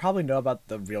like you probably know about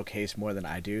the real case more than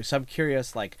I do. So I'm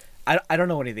curious, like, I don't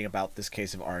know anything about this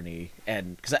case of Arnie,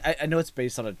 and because I know it's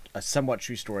based on a somewhat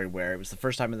true story where it was the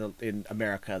first time in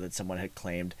America that someone had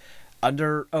claimed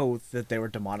under oath that they were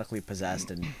demonically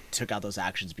possessed and took out those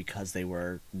actions because they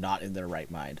were not in their right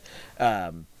mind.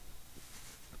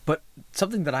 But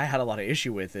something that I had a lot of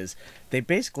issue with is they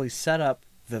basically set up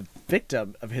the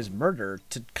victim of his murder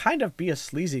to kind of be a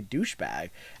sleazy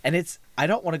douchebag. And I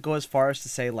don't want to go as far as to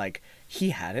say, like, he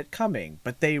had it coming,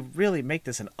 but they really make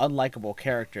this an unlikable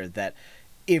character that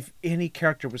if any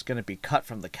character was going to be cut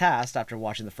from the cast after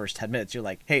watching the first 10 minutes, you're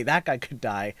like, hey, that guy could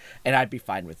die, and I'd be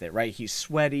fine with it, right? He's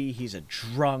sweaty, he's a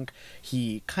drunk,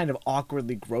 he kind of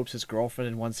awkwardly gropes his girlfriend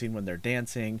in one scene when they're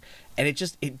dancing, and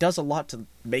it does a lot to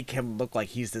make him look like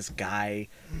he's this guy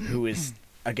who is,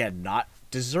 again, not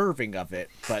deserving of it,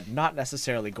 but not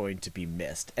necessarily going to be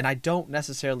missed. And I don't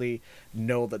necessarily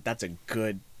know that that's a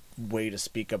good way to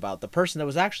speak about the person that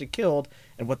was actually killed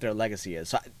and what their legacy is.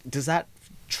 So does that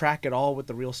track at all with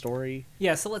the real story?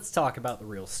 Yeah, so let's talk about the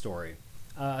real story.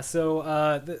 The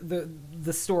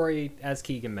story, as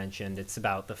Keegan mentioned, it's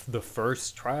about the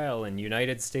first trial in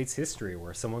United States history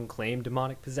where someone claimed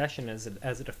demonic possession as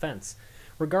a defense.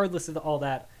 Regardless of all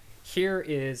that, here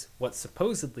is what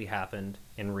supposedly happened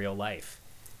in real life.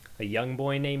 A young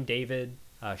boy named David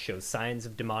shows signs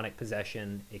of demonic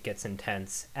possession. It gets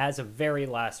intense. As a very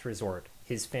last resort,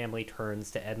 his family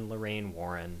turns to Ed and Lorraine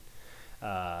Warren,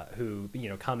 who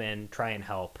come in, try and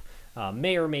help.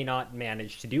 May or may not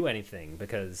manage to do anything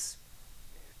because,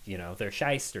 they're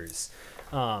shysters.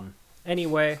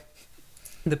 Anyway,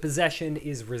 the possession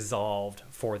is resolved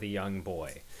for the young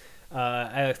boy.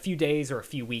 A few days or a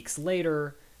few weeks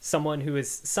later, someone who is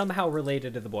somehow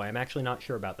related to the boy, I'm actually not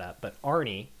sure about that, but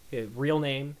Arnie, his real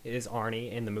name is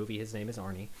Arnie. In the movie, his name is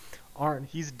Arnie.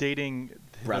 He's dating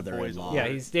brother-in-law. Yeah,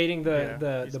 he's dating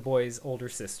the boy's older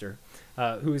sister,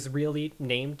 who is really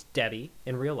named Debbie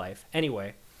in real life.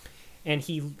 Anyway, and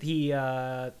he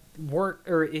doesn't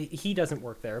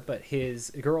work there, but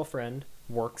his girlfriend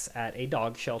works at a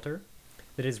dog shelter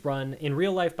that is run in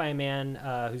real life by a man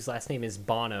whose last name is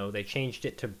Bono. They changed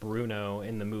it to Bruno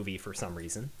in the movie for some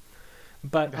reason.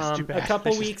 But a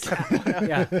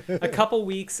couple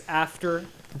weeks after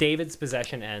David's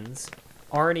possession ends,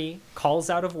 Arnie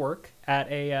calls out of work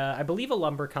at I believe a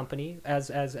lumber company,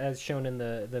 as shown in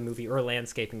the movie, or a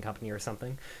landscaping company or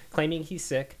something, claiming he's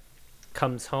sick.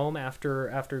 Comes home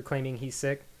after claiming he's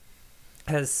sick,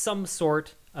 has some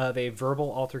sort of a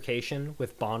verbal altercation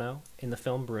with Bono in the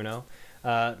film Bruno.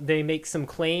 They make some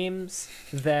claims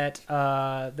that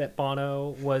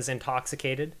Bono was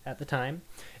intoxicated at the time,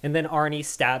 and then Arnie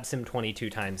stabs him 22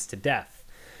 times to death.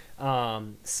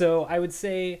 So I would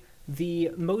say the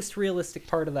most realistic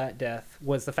part of that death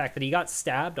was the fact that he got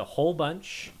stabbed a whole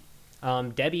bunch.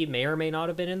 Debbie may or may not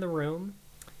have been in the room,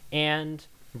 and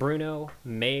Bruno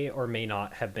may or may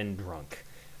not have been drunk.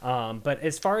 But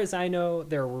as far as I know,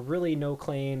 there were really no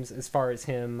claims as far as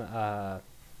him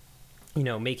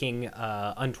making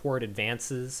untoward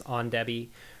advances on Debbie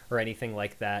or anything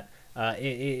like that.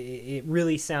 It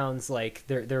really sounds like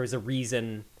there was a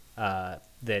reason that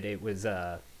it was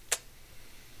that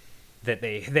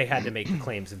they had to make the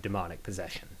claims of demonic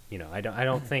possession. I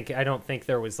don't think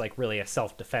there was like really a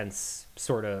self-defense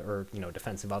sort of, or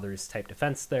defense of others type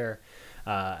defense there.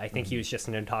 I think he was just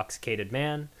an intoxicated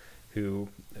man who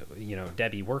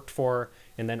Debbie worked for,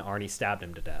 and then Arnie stabbed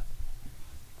him to death.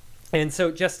 And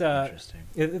so just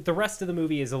the rest of the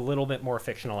movie is a little bit more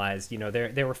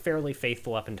fictionalized. They were fairly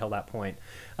faithful up until that point.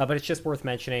 But it's just worth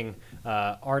mentioning,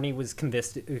 Arnie was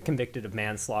convicted of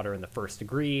manslaughter in the first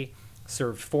degree,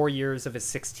 served 4 years of his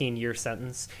 16-year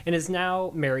sentence, and is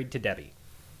now married to Debbie.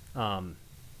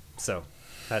 So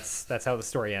that's how the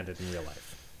story ended in real life.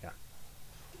 Yeah.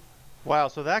 Wow,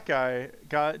 so that guy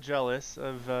got jealous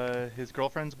of his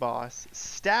girlfriend's boss,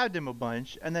 stabbed him a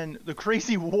bunch, and then the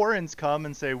crazy Warrens come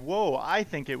and say, "Whoa, I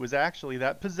think it was actually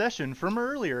that possession from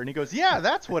earlier." And he goes, "Yeah,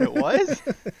 that's what it was."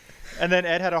 And then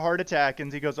Ed had a heart attack,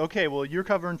 and he goes, "Okay, well, you're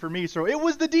covering for me, so it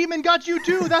was the demon got you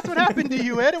too. That's what happened to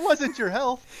you, Ed. It wasn't your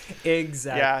health."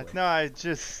 Exactly. Yeah, no, I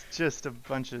just a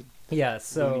bunch of Yeah,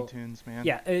 so Looney Tunes, man.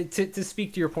 yeah, to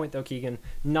speak to your point though, Keegan,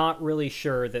 not really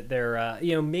sure that they're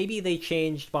maybe they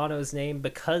changed Bono's name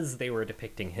because they were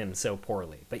depicting him so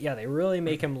poorly. But yeah, they really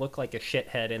make him look like a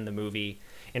shithead in the movie.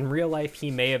 In real life,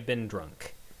 he may have been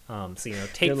drunk. So take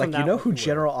They're from like, that you know what who will.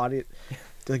 general audience,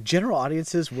 like general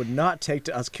audiences would not take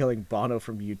to us killing Bono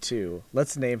from U2.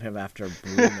 Let's name him after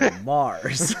Bruno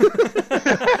Mars.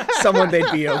 Someone they'd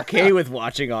be okay with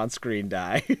watching on screen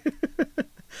die.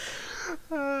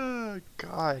 Oh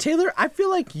God. Taylor, I feel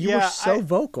like you were Yeah, so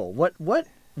vocal.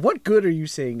 What good are you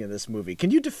seeing in this movie?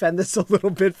 Can you defend this a little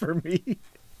bit for me?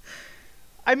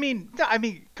 I mean,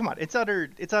 come on, it's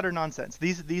utter nonsense.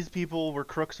 These people were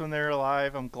crooks when they were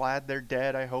alive. I'm glad they're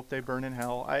dead. I hope they burn in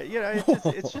hell.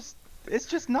 It's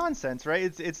just nonsense,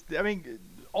 right? I mean,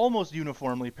 almost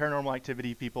uniformly, paranormal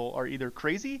activity people are either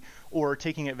crazy or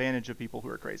taking advantage of people who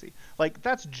are crazy. Like,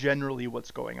 that's generally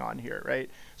what's going on here, right?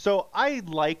 So I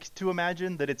like to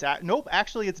imagine that nope,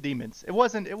 actually it's demons. It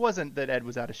wasn't that Ed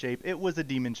was out of shape. It was a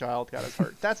demon child got us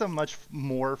hurt. That's a much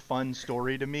more fun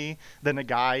story to me than a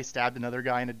guy stabbed another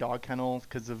guy in a dog kennel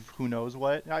because of who knows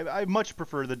what. I much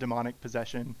prefer the demonic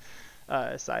possession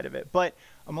side of it. But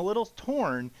I'm a little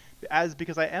torn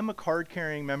because I am a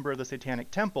card-carrying member of the Satanic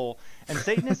Temple, and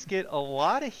Satanists get a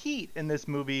lot of heat in this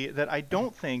movie that I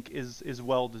don't think is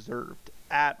well deserved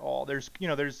at all. There's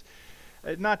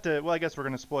not to, well, I guess we're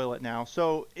going to spoil it now.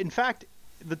 So in fact,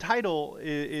 the title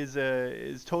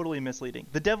is totally misleading.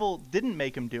 The devil didn't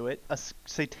make him do it. A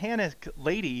satanic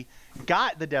lady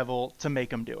got the devil to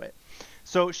make him do it.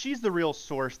 So she's the real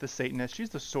source, the Satanist. She's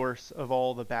the source of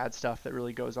all the bad stuff that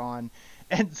really goes on.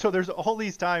 And so there's all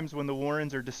these times when the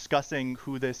Warrens are discussing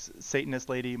who this Satanist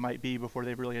lady might be before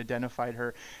they've really identified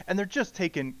her. And they're just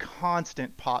taking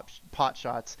constant pot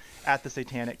shots at the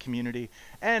satanic community.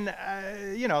 And,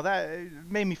 that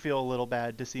made me feel a little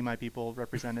bad to see my people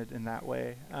represented in that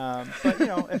way. But,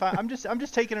 if I'm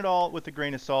just taking it all with a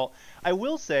grain of salt. I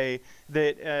will say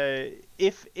that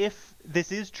if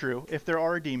this is true, if there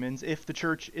are demons, if the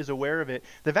church is aware of it,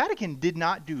 the Vatican did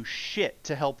not do shit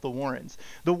to help the Warrens.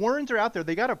 The Warrens are out there.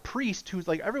 They got a priest who's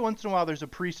like, every once in a while there's a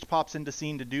priest pops into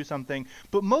scene to do something,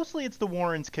 but mostly it's the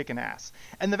Warrens kicking ass.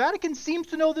 And the Vatican seems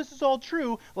to know this is all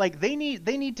true. Like, they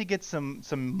need to get some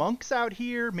monks out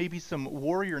here, maybe some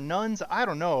warrior nuns. I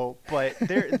don't know, but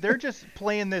they're just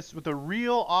playing this with a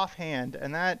real offhand,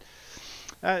 and that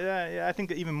I think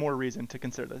that even more reason to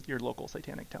consider your local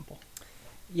satanic temple.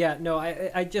 Yeah, no,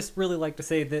 I just really like to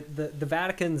say that the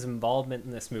Vatican's involvement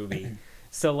in this movie.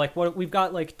 So like what we've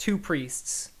got, like two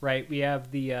priests, right? We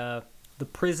have the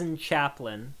prison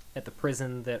chaplain at the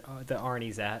prison that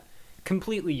Arnie's at,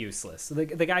 completely useless. The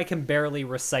guy can barely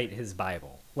recite his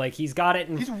Bible. Like, he's got it.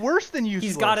 He's worse than useless.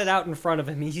 He's got it out in front of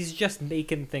him. He's just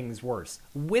making things worse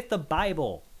with the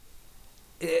Bible.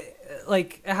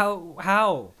 Like,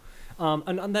 how?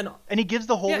 And then he gives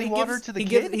the holy water to the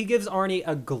kid. He gives Arnie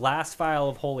a glass vial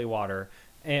of holy water,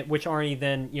 which Arnie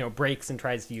then breaks and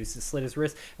tries to use to slit his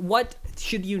wrist. What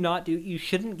should you not do? You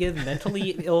shouldn't give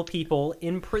mentally ill people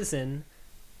in prison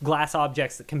glass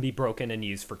objects that can be broken and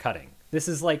used for cutting. This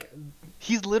is like,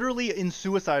 he's literally in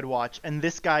suicide watch, and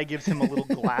this guy gives him a little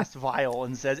glass vial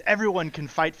and says, "Everyone can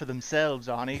fight for themselves,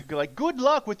 Arnie. Like, good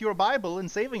luck with your Bible and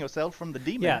saving yourself from the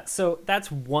demon." Yeah, so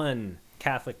that's one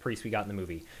Catholic priest we got in the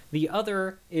movie. The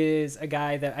other is a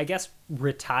guy that I guess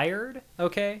retired,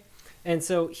 okay? And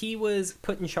so he was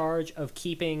put in charge of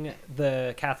keeping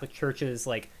the Catholic Church's,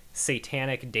 like,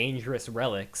 satanic dangerous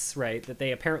relics, right, that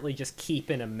they apparently just keep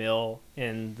in a mill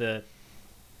in the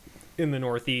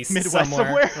Northeast, Midwest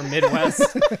somewhere. Or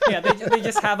Midwest. Yeah, they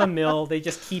just have a mill. They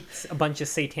just keep a bunch of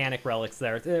satanic relics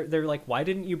there. They're like, "Why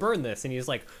didn't you burn this?" And he's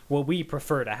like, "Well, we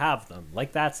prefer to have them."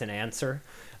 Like, that's an answer.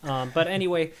 But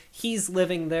anyway, he's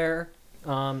living there.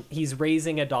 He's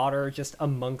raising a daughter just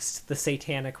amongst the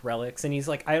satanic relics, and he's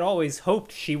like, "I'd always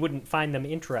hoped she wouldn't find them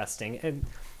interesting." And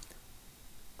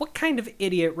what kind of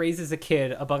idiot raises a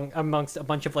kid amongst a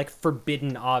bunch of, like,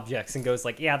 forbidden objects and goes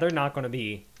like, "Yeah, they're not going to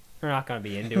be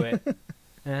into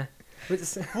it."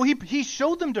 Well, he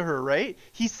showed them to her, right?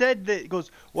 He said that,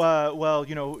 goes, well,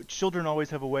 children always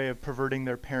have a way of perverting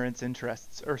their parents'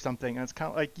 interests or something. And it's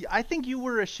kind of like, I think you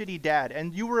were a shitty dad,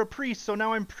 and you were a priest, so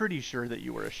now I'm pretty sure that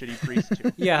you were a shitty priest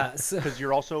too. Yeah. Because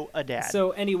you're also a dad.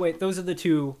 So anyway, those are the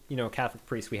two, Catholic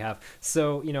priests we have.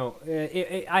 So,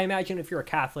 I imagine if you're a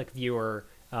Catholic viewer,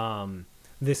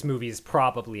 this movie is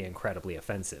probably incredibly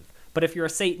offensive. But if you're a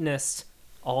Satanist,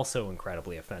 also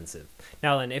incredibly offensive.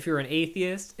 Now then, if you're an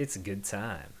atheist, it's a good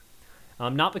time.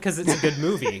 Not because it's a good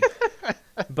movie,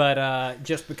 but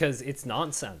just because it's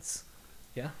nonsense.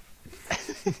 Yeah.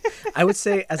 I would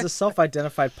say, as a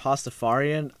self-identified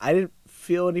Pastafarian, I didn't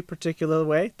feel any particular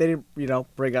way. They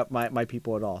didn't, bring up my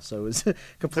people at all, so it was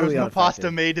completely There was no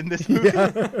pasta made in this movie.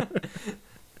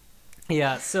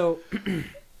 Yeah, so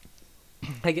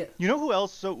I get. You know who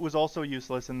else was also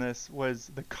useless in this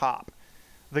was the cop.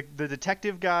 The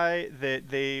detective guy that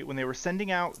when they were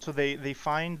sending out, so they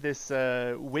find this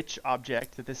witch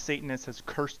object that this Satanist has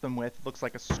cursed them with. It looks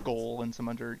like a skull and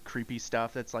some creepy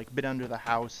stuff that's like been under the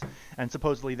house, and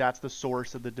supposedly that's the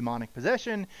source of the demonic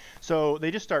possession. So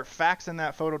they just start faxing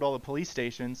that photo to all the police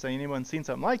stations, saying, anyone seen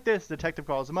something like this? The detective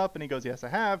calls him up and he goes, yes, I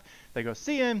have. They go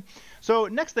see him. So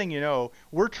next thing you know,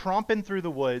 we're tromping through the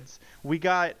woods. We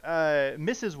got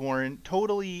Mrs. Warren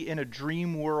totally in a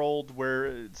dream world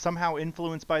where somehow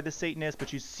influenced by the Satanist, but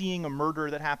she's seeing a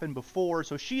murder that happened before,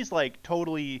 so she's like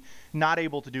totally not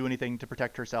able to do anything to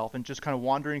protect herself and just kind of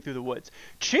wandering through the woods.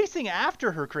 Chasing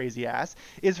after her crazy ass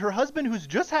is her husband, who's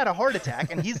just had a heart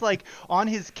attack and he's like on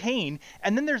his cane,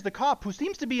 and then there's the cop who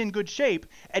seems to be in good shape,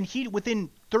 and he within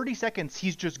 30 seconds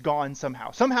he's just gone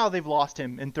somehow they've lost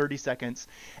him in 30 seconds.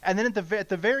 And then at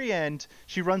the very end,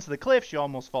 she runs to the cliff, she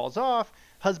almost falls off.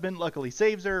 Husband luckily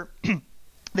saves her.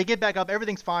 They get back up,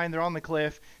 everything's fine, they're on the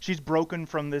cliff. She's broken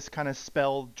from this kind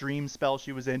of dream spell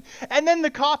she was in. And then the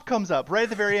cop comes up right at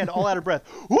the very end, all out of breath.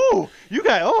 Ooh, you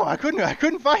guys, I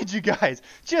couldn't find you guys.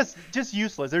 Just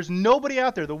useless. There's nobody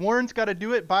out there. The Warrens got to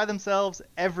do it by themselves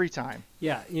every time.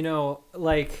 Yeah,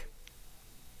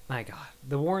 my God,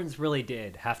 the Warrens really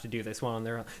did have to do this one on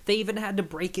their own. They even had to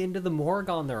break into the morgue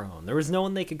on their own. There was no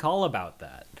one they could call about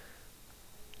that.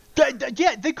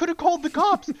 Yeah, they could have called the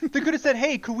cops. They could have said,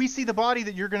 hey, could we see the body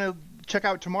that you're going to check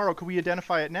out tomorrow? Could we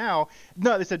identify it now?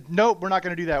 No, they said, nope, we're not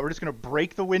going to do that. We're just going to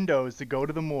break the windows to go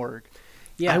to the morgue.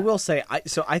 Yeah. I will say,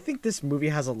 I think this movie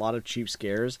has a lot of cheap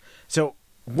scares. So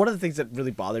one of the things that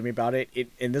really bothered me about it,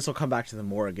 and this will come back to the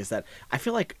morgue, is that I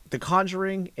feel like The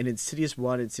Conjuring and Insidious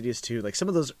 1, Insidious 2, like some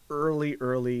of those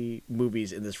early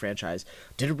movies in this franchise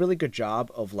did a really good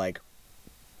job of like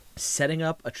setting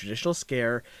up a traditional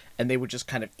scare, and they would just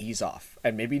kind of ease off,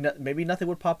 and maybe nothing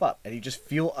would pop up, and you just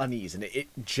feel unease, and it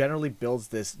generally builds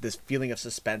this feeling of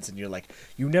suspense, and you're like,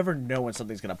 you never know when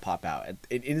something's gonna pop out. And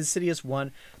in Insidious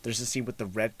 1, there's a scene with the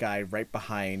red guy right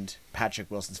behind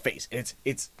Patrick Wilson's face, and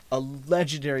it's a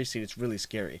legendary scene. It's really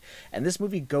scary, and this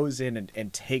movie goes in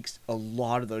and takes a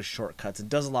lot of those shortcuts and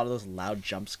does a lot of those loud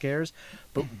jump scares.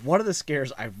 But one of the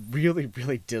scares I really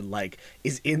did like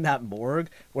is in that morgue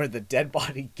where the dead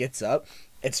body gets up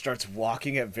and starts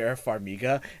walking at Vera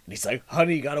Farmiga, and he's like,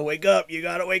 honey, you gotta wake up,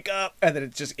 and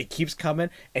then it keeps coming,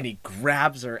 and he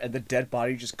grabs her, and the dead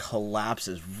body just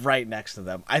collapses right next to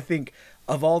them. I think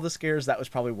of all the scares, that was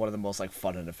probably one of the most like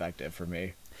fun and effective for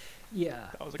me. Yeah,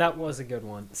 that was a good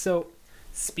one. So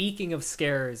speaking of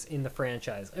scares in the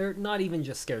franchise, or not even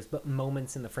just scares, but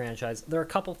moments in the franchise, there are a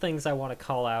couple things I want to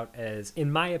call out as,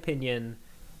 in my opinion,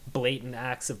 blatant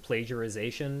acts of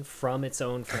plagiarization from its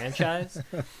own franchise.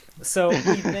 So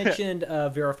we mentioned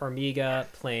Vera Farmiga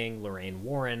playing Lorraine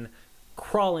Warren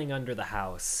crawling under the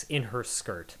house in her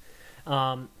skirt.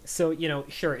 So,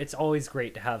 sure, it's always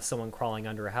great to have someone crawling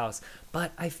under a house,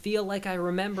 but I feel like I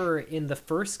remember in the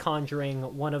first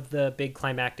Conjuring, one of the big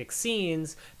climactic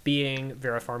scenes being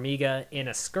Vera Farmiga in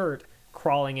a skirt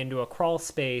crawling into a crawl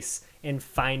space and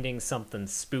finding something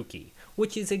spooky,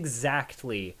 which is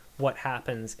exactly what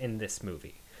happens in this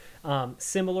movie.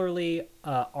 Similarly,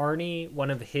 Arnie, one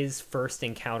of his first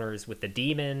encounters with the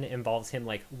demon involves him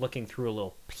like looking through a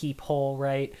little peephole,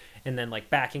 right? And then like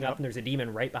backing up and there's a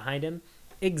demon right behind him.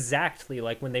 Exactly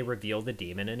like when they reveal the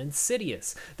demon in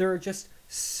Insidious. There are just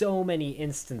so many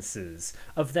instances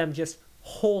of them just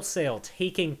wholesale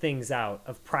taking things out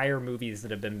of prior movies that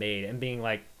have been made and being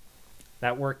like,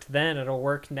 that worked then, it'll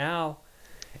work now.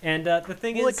 And the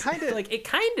thing is, it kind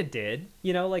of did,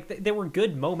 there were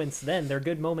good moments then, they're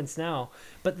good moments now.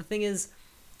 But the thing is,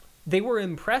 they were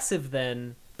impressive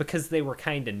then because they were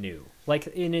kind of new. Like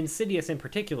in Insidious in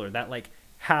particular, that like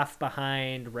half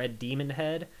behind red demon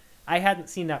head, I hadn't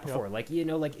seen that before. Like, you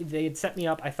know, like they had set me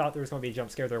up. I thought there was going to be a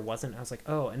jump scare. There wasn't. I was like,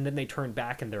 oh, and then they turned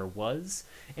back and there was.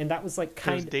 And that was like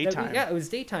kind of daytime. Yeah, it was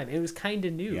daytime. It was kind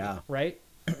of new, Yeah. right?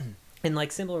 And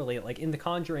like similarly, like in The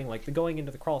Conjuring, like the going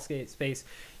into the crawl space,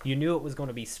 you knew it was going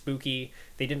to be spooky.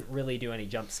 They didn't really do any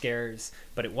jump scares,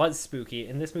 but it was spooky.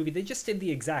 In this movie, they just did the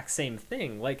exact same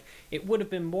thing. Like it would have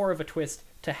been more of a twist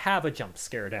to have a jump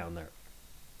scare down there.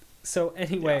 So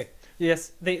anyway,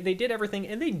 yes, they did everything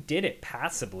and they did it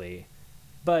passably,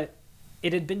 but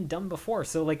it had been done before.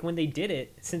 So like when they did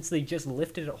it, since they just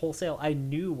lifted it wholesale, I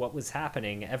knew what was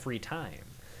happening every time.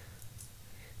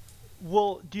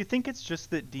 Well, do you think it's just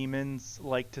that demons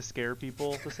like to scare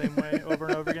people the same way over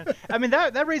and over again? I mean,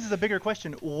 that raises a bigger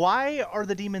question. Why are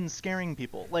the demons scaring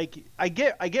people? Like, I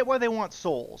get why they want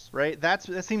souls, right? That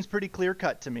seems pretty clear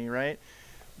cut to me, right?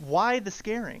 Why the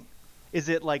scaring? Is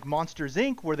it like Monsters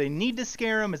Inc. where they need to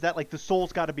scare them? Is that like the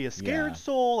soul's got to be a scared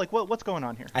soul? Like what's going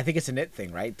on here? I think it's an it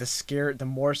thing, right? The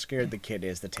more scared the kid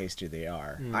is, the tastier they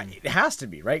are. It has to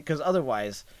be, right? Because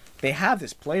otherwise, they have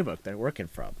this playbook they're working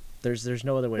from. There's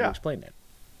no other way to explain it.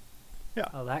 Yeah.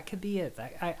 Oh, that could be it.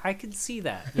 I could see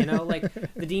that. You know, like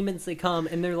the demons, they come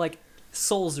and they're like,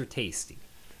 souls are tasty.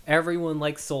 Everyone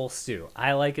likes soul stew.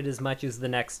 I like it as much as the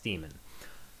next demon.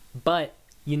 But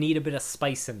you need a bit of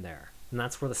spice in there. And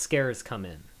that's where the scares come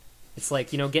in. It's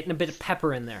like, you know, getting a bit of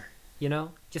pepper in there. You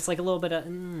know, just like a little bit of,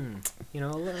 you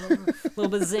know, a little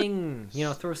bit of zing. You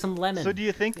know, throw some lemon. So do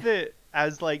you think that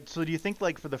do you think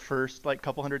like for the first like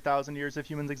couple 100,000 years of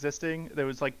humans existing, there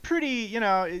was like pretty, you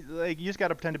know, like you just got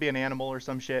to pretend to be an animal or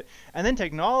some shit. And then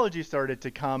technology started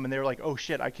to come and they were like, oh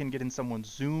shit, I can get in someone's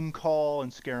Zoom call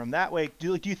and scare them that way.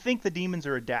 Do you think the demons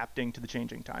are adapting to the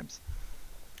changing times?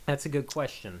 That's a good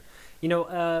question. You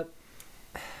know,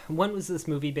 when was this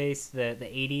movie based? The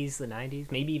 80s, the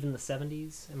 90s, maybe even the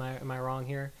 70s? Am I wrong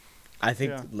here? I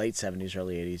think late 70s,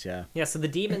 early 80s, yeah. Yeah, so the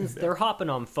demons, they're hopping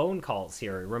on phone calls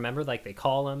here. Remember, like, they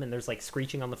call them, and there's, like,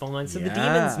 screeching on the phone line. So the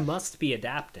demons must be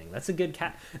adapting. That's a good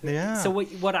cat. Yeah. So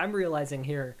what I'm realizing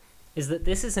here is that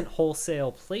this isn't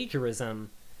wholesale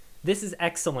plagiarism. This is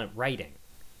excellent writing.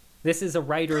 This is a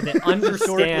writer that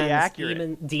understands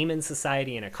demon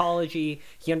society and ecology.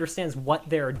 He understands what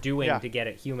they're doing to get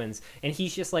at humans, and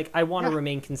he's just like, I want to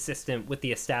remain consistent with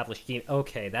the established demon.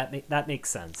 Okay, that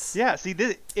makes sense. Yeah, see,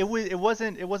 it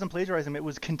wasn't plagiarism. It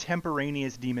was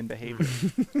contemporaneous demon behavior.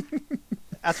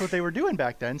 That's what they were doing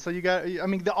back then. So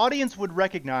the audience would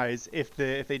recognize if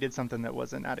they did something that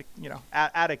wasn't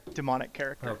at a demonic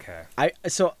character. Okay.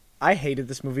 I hated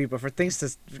this movie, but for things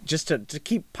to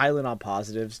keep piling on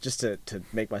positives, just to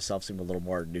make myself seem a little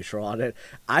more neutral on it,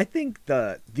 I think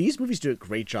these movies do a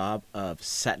great job of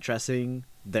set dressing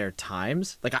their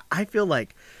times. Like I feel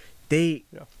like the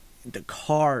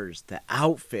cars, the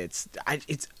outfits,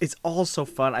 it's all so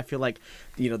fun. I feel like,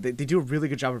 you know, they do a really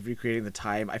good job of recreating the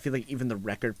time. I feel like even the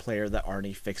record player that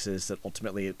Arnie fixes, that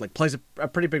ultimately like plays a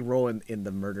pretty big role in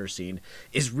the murder scene,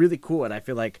 is really cool. And I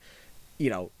feel like, you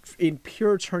know, in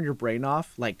pure turn your brain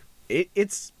off, like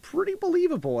it's pretty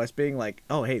believable as being like,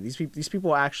 oh hey, these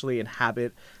people actually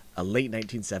inhabit a late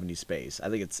 1970s space.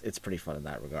 I think it's pretty fun in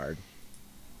that regard.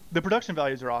 The production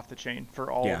values are off the chain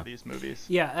for all of these movies.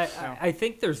 Yeah, I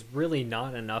think there's really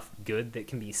not enough good that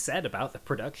can be said about the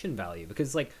production value,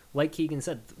 because like Keegan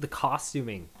said, the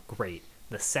costuming, great.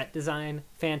 The set design,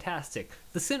 fantastic.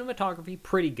 The cinematography,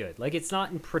 pretty good. Like, it's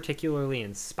not particularly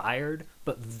inspired,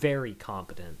 but very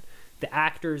competent. The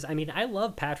actors, I mean, I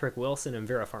love Patrick Wilson and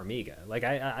Vera Farmiga. Like,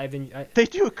 they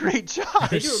do a great job.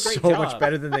 They do a great so job. much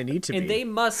better than they need to and be. they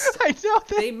must.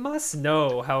 They must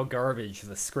know how garbage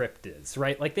the script is,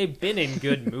 right? Like, they've been in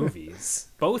good movies,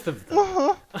 both of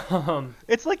them.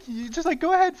 It's like you just like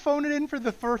go ahead, phone it in for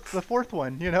the fourth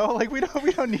one. You know, like we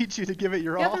don't need you to give it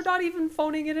your all. Yeah, they're not even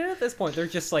phoning it in at this point. They're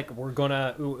just like,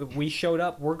 we showed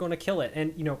up, we're gonna kill it,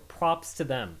 and you know, props to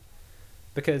them,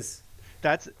 because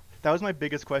that was my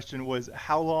biggest question, was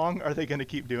how long are they going to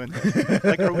keep doing this?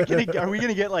 Like, are we going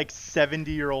to get like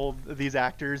 70-year-old these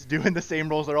actors doing the same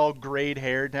roles? They're all grayed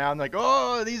haired now. And like,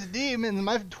 oh, these demons,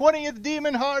 my 20th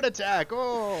demon heart attack.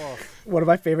 Oh. One of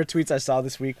my favorite tweets I saw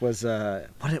this week was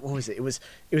what was it? It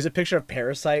was a picture of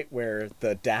Parasite where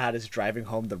the dad is driving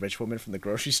home the rich woman from the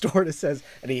grocery store, and it says,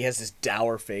 and he has this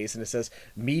dour face, and it says,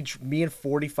 me in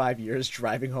 45 years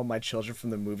driving home my children from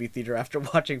the movie theater after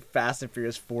watching Fast and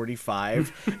Furious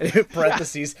 45. And in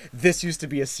parentheses, this used to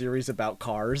be a series about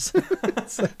cars.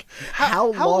 It's like,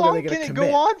 how long are they going to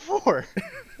commit? How long can it go on for?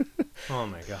 Oh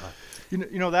my god.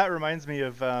 You know, that reminds me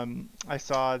of, I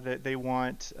saw that they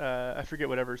want, I forget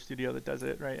whatever studio that does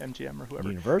it, right? MGM or whoever.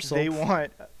 Universal. They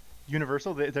want,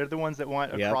 Universal, they're the ones that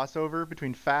want a crossover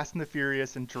between Fast and the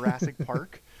Furious and Jurassic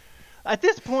Park. At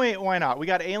this point, why not? We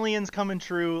got aliens coming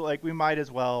true. Like we might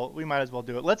as well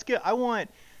do it. I want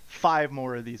 5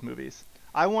 more of these movies.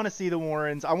 I want to see the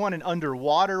Warrens. I want an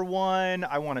underwater one.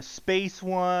 I want a space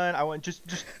one. I want just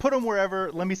put them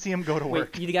wherever. Let me see them go to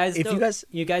work. Wait,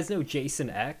 you guys know Jason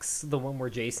X, the one where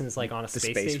Jason's like on a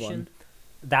space station? One.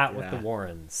 That with the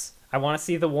Warrens. I want to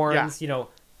see the Warrens,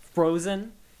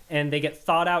 frozen, and they get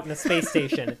thawed out in a space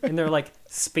station, and they're like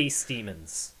space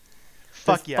demons.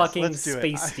 Fuck yes, fucking let's do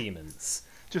space it. demons.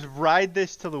 Just ride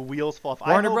this till the wheels fall off.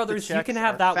 Warner Brothers, you can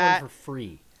have that one for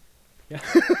free. Yeah.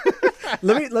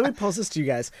 Let me pose this to you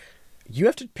guys. You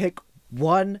have to pick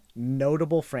one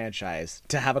notable franchise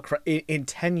to have in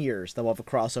 10 years that will have a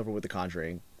crossover with The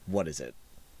Conjuring. What is it?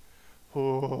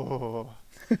 Oh.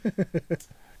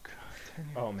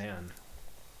 Oh man.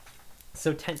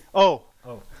 So 10. Oh.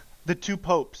 Oh. The Two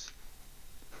Popes.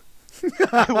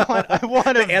 I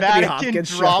want a Vatican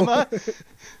drama.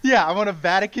 Yeah, I want a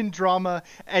Vatican drama,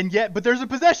 but there's a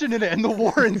possession in it, and the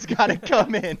Warrens got to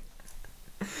come in.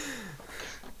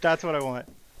 That's what I want.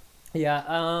 Yeah,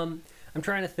 I'm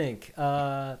trying to think.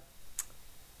 I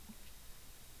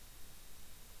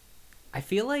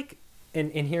feel like,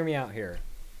 and hear me out here,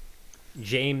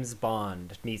 James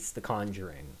Bond meets The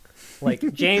Conjuring. Like,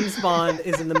 James Bond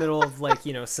is in the middle of, like,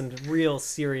 some real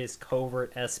serious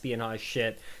covert espionage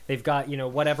shit. They've got,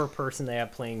 whatever person they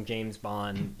have playing James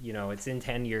Bond, it's in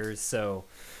 10 years, so,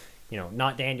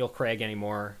 not Daniel Craig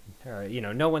anymore. Or,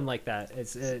 no one like that.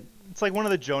 It's like one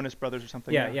of the Jonas Brothers or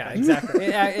something. Yeah,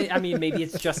 exactly. I mean, maybe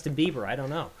it's Justin Bieber. I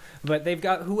don't know. But they've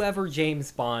got whoever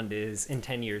James Bond is in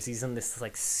 10 years. He's in this,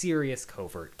 like, serious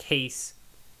covert case.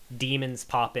 Demons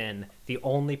pop in. The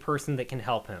only person that can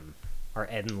help him are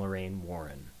Ed and Lorraine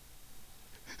Warren.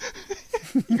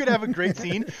 You could have a great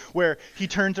scene where he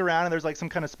turns around and there's like some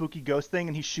kind of spooky ghost thing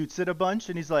and he shoots it a bunch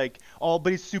and he's like, but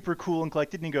he's super cool and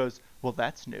collected and he goes, well,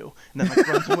 that's new. And then like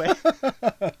runs away.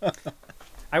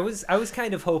 I was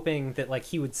kind of hoping that like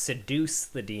he would seduce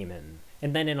the demon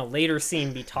and then in a later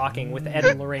scene be talking with Ed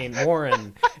and Lorraine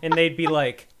Warren and they'd be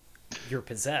like, you're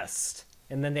possessed.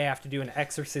 And then they have to do an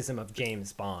exorcism of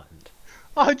James Bond.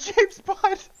 Oh, James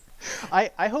Bond.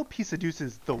 I hope he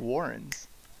seduces the Warrens.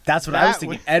 That's what I was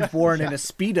thinking. Ed Warren in a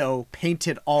Speedo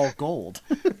painted all gold.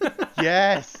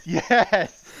 Yes.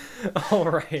 All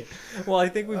right. Well, I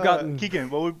think we've gotten...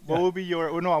 Keegan, what would be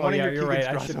your... No, I want to hear you're Keegan's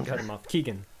right. I shouldn't cut him off.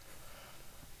 Keegan.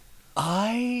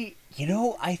 I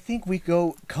think we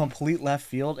go complete left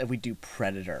field and we do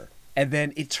Predator. And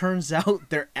then it turns out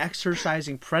they're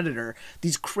exercising Predator.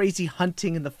 These crazy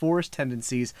hunting in the forest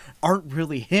tendencies aren't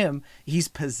really him. He's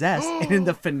possessed. And in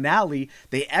the finale,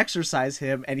 they exercise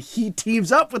him and he teams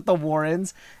up with the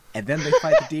Warrens. And then they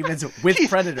fight the demons with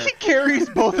Predator. He carries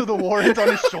both of the Warrens on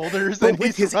his shoulders. But and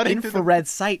with his infrared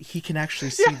sight, he can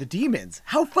actually see the demons.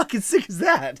 How fucking sick is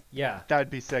that? Yeah. That'd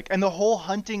be sick. And the whole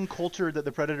hunting culture that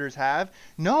the Predators have,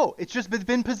 no, it's just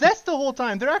been possessed the whole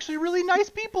time. They're actually really nice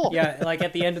people. Yeah, like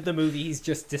at the end of the movie, he's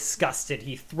just disgusted.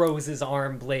 He throws his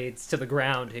arm blades to the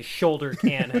ground, his shoulder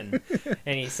cannon,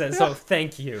 and he says, oh,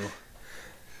 thank you.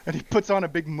 And he puts on a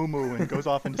big moo-moo and goes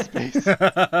off into space.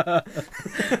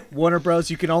 Warner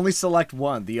Bros., you can only select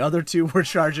one. The other two we're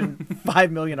charging $5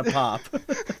 million a pop.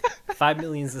 $5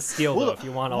 million's the steal, though, if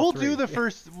you want all three.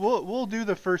 We'll do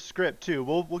the first script, too.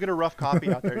 We'll get a rough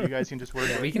copy out there. You guys can just work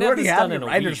it. We can have this done in a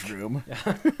writer's week. Room.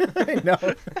 I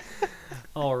know.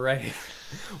 All right.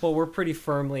 Well, we're pretty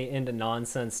firmly into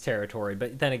nonsense territory,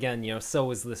 but then again, so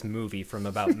was this movie from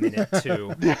about minute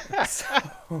 2. So...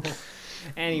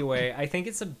 Anyway, I think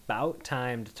it's about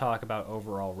time to talk about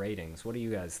overall ratings. What do you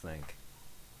guys think?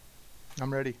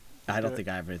 I'm ready. I don't think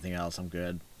I have anything else. I'm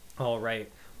good. All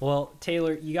right. Well,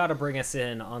 Taylor, you got to bring us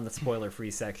in on the spoiler-free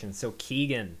section. So,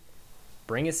 Keegan,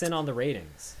 bring us in on the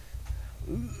ratings.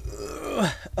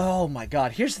 Oh, my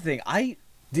God. Here's the thing.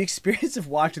 The experience of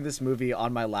watching this movie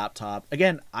on my laptop,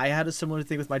 again, I had a similar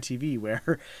thing with my TV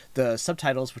where the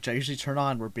subtitles, which I usually turn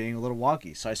on, were being a little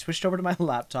wonky. So I switched over to my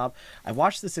laptop. I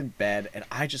watched this in bed, and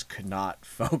I just could not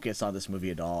focus on this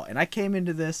movie at all. And I came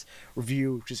into this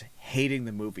review just hating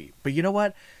the movie. But you know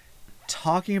what?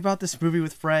 Talking about this movie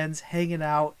with friends, hanging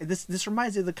out. This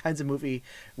reminds me of the kinds of movie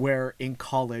where in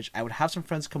college I would have some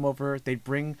friends come over. They'd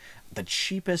bring the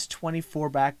cheapest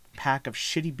 24-pack of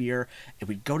shitty beer, and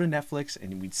we'd go to Netflix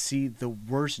and we'd see the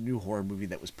worst new horror movie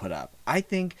that was put up. I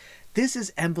think this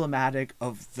is emblematic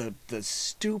of the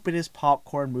stupidest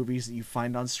popcorn movies that you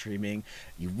find on streaming.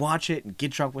 You watch it and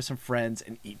get drunk with some friends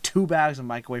and eat 2 bags of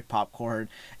microwave popcorn,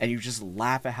 and you just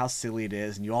laugh at how silly it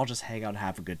is, and you all just hang out and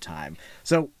have a good time.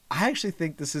 So I actually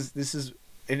think this is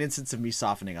an instance of me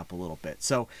softening up a little bit.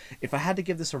 So if I had to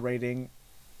give this a rating,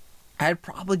 I'd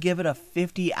probably give it a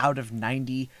 50 out of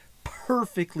 90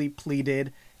 perfectly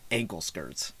pleated ankle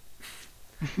skirts.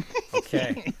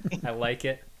 Okay, I like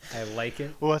it. I like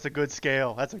it. Oh, that's a good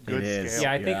scale. That's a good is. scale.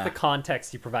 Yeah, I think Yeah. the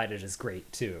context you provided is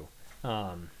great too,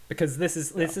 because this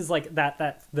is like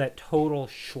that total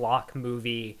schlock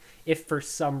movie. If for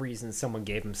some reason someone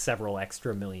gave him several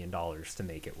extra $1 million to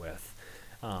make it with,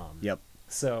 Yep.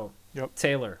 so Yep.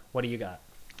 Taylor, what do you got?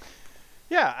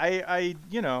 Yeah, I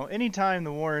anytime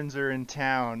the Warrens are in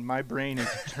town, my brain is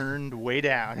turned way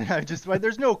down.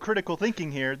 There's no critical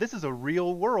thinking here. This is a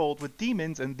real world with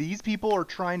demons, and these people are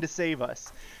trying to save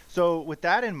us. So with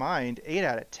that in mind, 8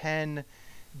 out of 10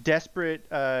 desperate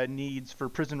needs for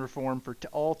prison reform for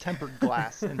all tempered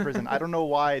glass in prison. I don't know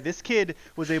why this kid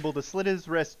was able to slit his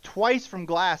wrist twice from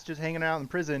glass just hanging out in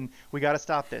prison. We got to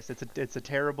stop this. It's a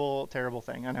terrible, terrible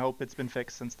thing, and I hope it's been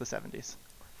fixed since the 70s.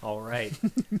 All right.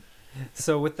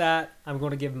 So with that, I'm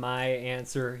going to give my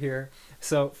answer here.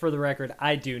 So for the record,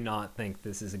 I do not think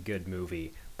this is a good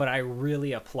movie, but I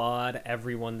really applaud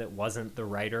everyone that wasn't the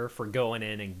writer for going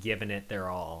in and giving it their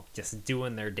all, just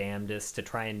doing their damnedest to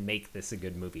try and make this a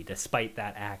good movie, despite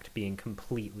that act being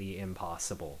completely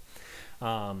impossible.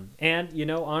 And, you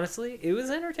know, honestly, it was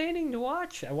entertaining to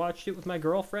watch. I watched it with my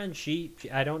girlfriend.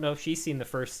 I don't know if she's seen the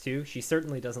first two. She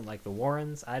certainly doesn't like the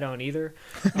Warrens. I don't either.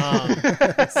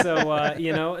 So,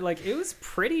 you know, like, it was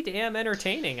pretty damn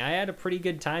entertaining. I had a pretty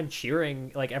good time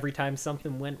cheering, like, every time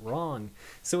something went wrong.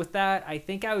 So with that, I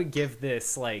think I would give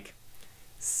this, like,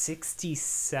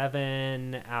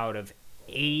 67 out of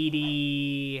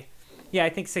 80. Yeah, I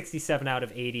think 67 out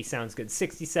of 80 sounds good.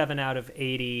 67 out of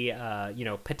 80, you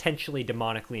know, potentially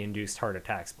demonically induced heart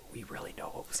attacks, but we really know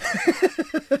what was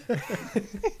happening.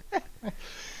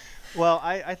 Well,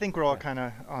 I think we're all kind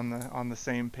of on the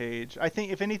same page. I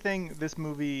think if anything, this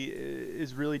movie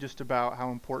is really just about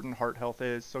how important heart health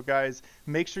is. So guys,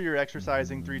 make sure you're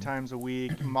exercising 3 times a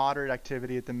week, moderate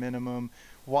activity at the minimum.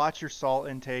 Watch your salt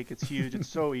intake. It's huge. It's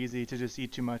so easy to just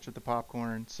eat too much with the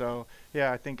popcorn. So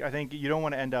yeah, I think you don't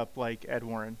want to end up like Ed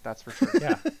Warren. That's for sure.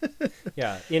 Yeah,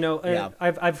 yeah. You know, Yeah.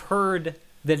 I've heard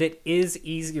that it is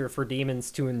easier for demons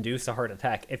to induce a heart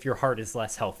attack if your heart is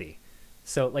less healthy.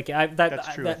 So like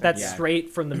That's true, I think. that's Yeah.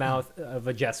 straight from the mouth of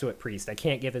a Jesuit priest. I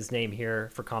can't give his name here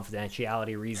for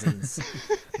confidentiality reasons,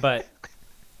 but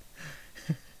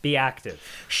be active.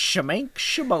 Shamank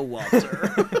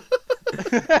Shimowalter.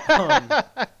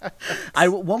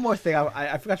 One more thing.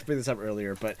 I forgot to bring this up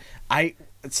earlier, but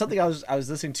it's something I was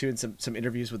listening to in some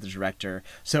interviews with the director.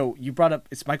 So you brought up,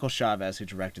 it's Michael Chavez who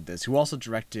directed this, who also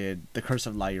directed The Curse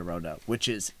of La Llorona, which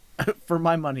is, for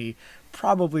my money,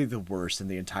 probably the worst in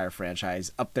the entire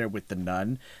franchise, up there with The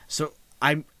Nun. So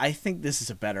I think this is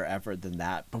a better effort than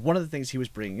that. But one of the things he was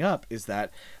bringing up is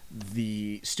that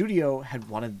the studio had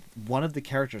wanted one of the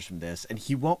characters from this, and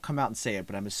he won't come out and say it,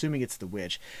 but I'm assuming it's the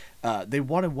witch. They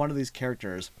wanted one of these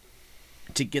characters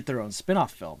to get their own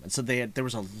spin-off film, and so there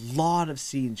was a lot of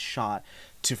scenes shot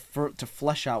to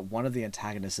flesh out one of the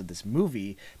antagonists of this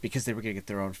movie, because they were going to get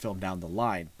their own film down the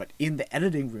line. But in the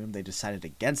editing room, they decided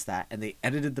against that, and they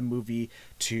edited the movie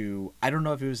to, I don't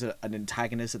know if it was an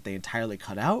antagonist that they entirely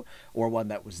cut out, or one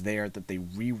that was there that they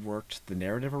reworked the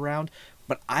narrative around.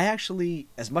 But I actually,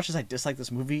 as much as I dislike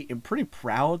this movie, am pretty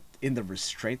proud in the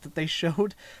restraint that they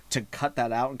showed to cut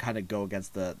that out and kind of go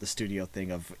against the studio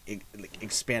thing of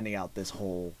expanding out this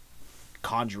whole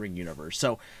Conjuring universe.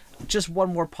 So just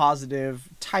one more positive,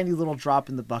 tiny little drop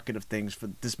in the bucket of things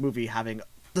for this movie having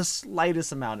the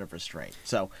slightest amount of restraint.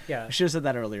 So Yeah. I should have said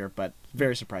that earlier, but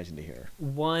very surprising to hear.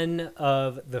 One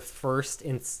of the first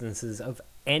instances of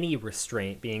any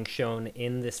restraint being shown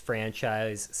in this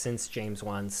franchise since James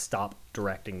Wan stopped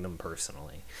directing them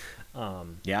personally.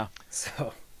 Yeah.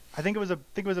 So I think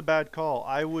it was a bad call.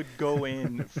 I would go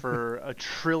in for a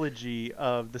trilogy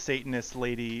of the Satanist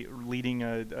lady leading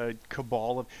a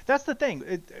cabal of. That's the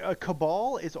thing. A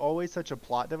cabal is always such a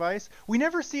plot device. We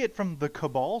never see it from the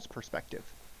cabal's perspective.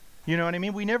 You know what I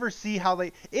mean? We never see how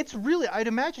they. It's really. I'd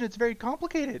imagine it's very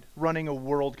complicated running a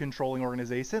world-controlling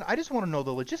organization. I just want to know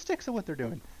the logistics of what they're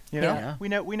doing. You know,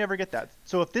 Yeah. we never get that.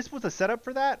 So if this was a setup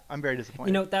for that, I'm very disappointed.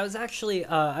 You know, that was actually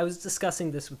I was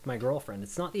discussing this with my girlfriend.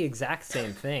 It's not the exact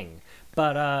same thing,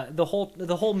 but the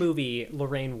whole movie,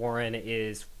 Lorraine Warren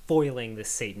is foiling this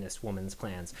Satanist woman's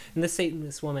plans. And this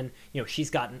Satanist woman, you know, she's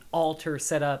got an altar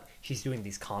set up. She's doing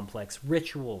these complex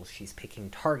rituals. She's picking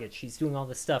targets. She's doing all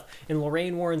this stuff. And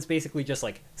Lorraine Warren's basically just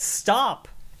like, stop!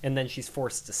 And then she's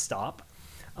forced to stop.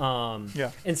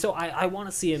 Yeah. And so I want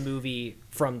to see a movie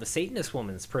from the Satanist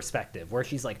woman's perspective, where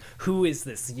she's like, who is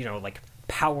this, you know, like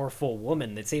powerful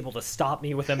woman that's able to stop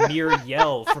me with a mere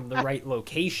yell from the right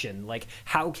location. Like,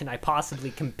 how can I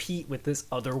possibly compete with this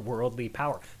otherworldly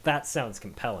power? That sounds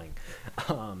compelling.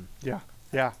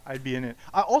 Yeah, I'd be in it.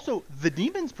 Also, the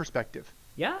demon's perspective.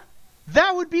 Yeah.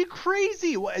 That would be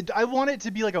crazy. I want it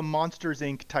to be like a Monsters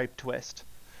Inc. type twist,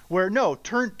 where no,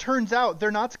 turns out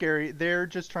they're not scary. They're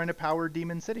just trying to power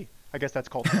Demon City. I guess that's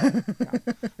called.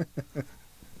 Yeah.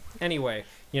 Anyway,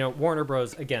 Warner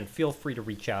Bros. Again, feel free to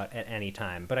reach out at any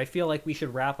time. But I feel like we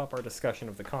should wrap up our discussion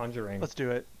of The Conjuring. Let's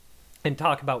do it. And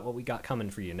talk about what we got coming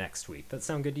for you next week. That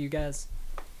sound good to you guys?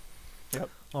 Yep.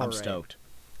 I'm stoked.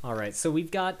 All right, so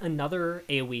we've got another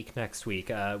A week next week.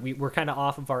 We're kind of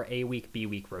off of our A week, B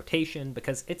week rotation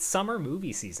because it's summer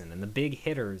movie season and the big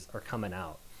hitters are coming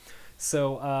out.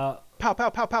 So, pow,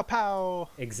 pow, pow, pow, pow.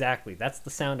 Exactly. That's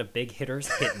the sound of big hitters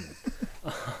hitting.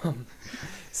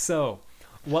 So,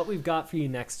 what we've got for you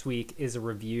next week is a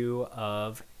review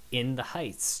of In the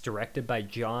Heights, directed by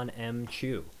John M.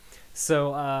 Chu.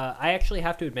 So I actually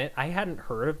have to admit, I hadn't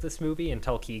heard of this movie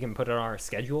until Keegan put it on our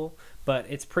schedule, but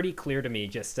it's pretty clear to me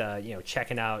just,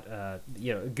 checking out,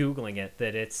 Googling it,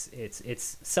 that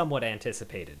it's somewhat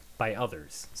anticipated by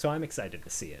others. So I'm excited to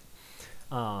see it.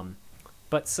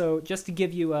 But so just to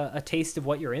give you a taste of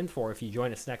what you're in for if you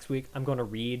join us next week, I'm going to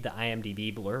read the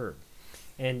IMDb blurb.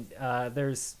 And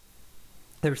there's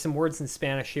some words in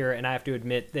Spanish here, and I have to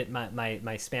admit that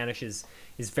my Spanish is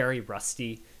very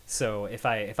rusty. So if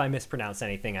I mispronounce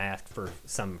anything, I ask for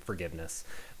some forgiveness.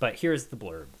 But here's the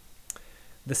blurb.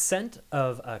 The scent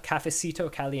of a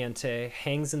cafecito caliente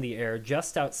hangs in the air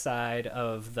just outside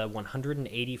of the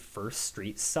 181st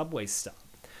Street subway stop.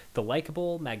 The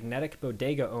likable, magnetic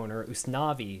bodega owner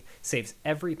Usnavi saves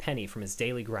every penny from his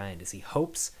daily grind as he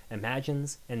hopes,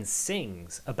 imagines, and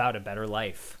sings about a better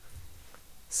life.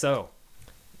 So,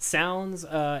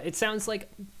 it sounds like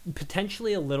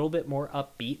potentially a little bit more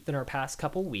upbeat than our past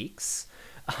couple weeks.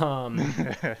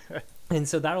 And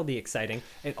so that'll be exciting.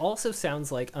 It also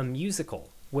sounds like a musical,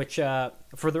 which,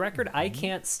 for the record, I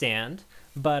can't stand.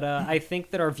 But I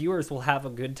think that our viewers will have a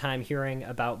good time hearing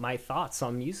about my thoughts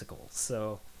on musicals.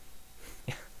 So,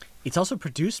 it's also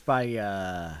produced by,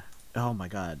 oh my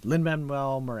God,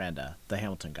 Lin-Manuel Miranda, the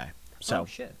Hamilton guy. So,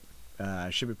 shit.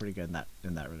 Should be pretty good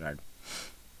in that regard.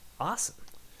 Awesome.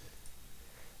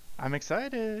 I'm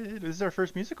excited. This is our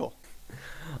first musical.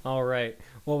 All right.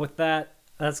 Well, with that,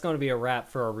 that's going to be a wrap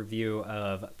for our review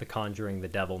of The Conjuring, The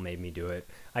Devil Made Me Do It.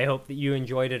 I hope that you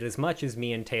enjoyed it as much as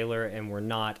me and Taylor and were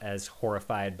not as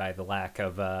horrified by the lack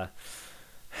of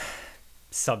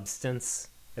substance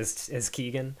as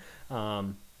Keegan.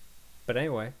 But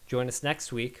anyway, join us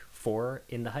next week for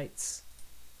In the Heights.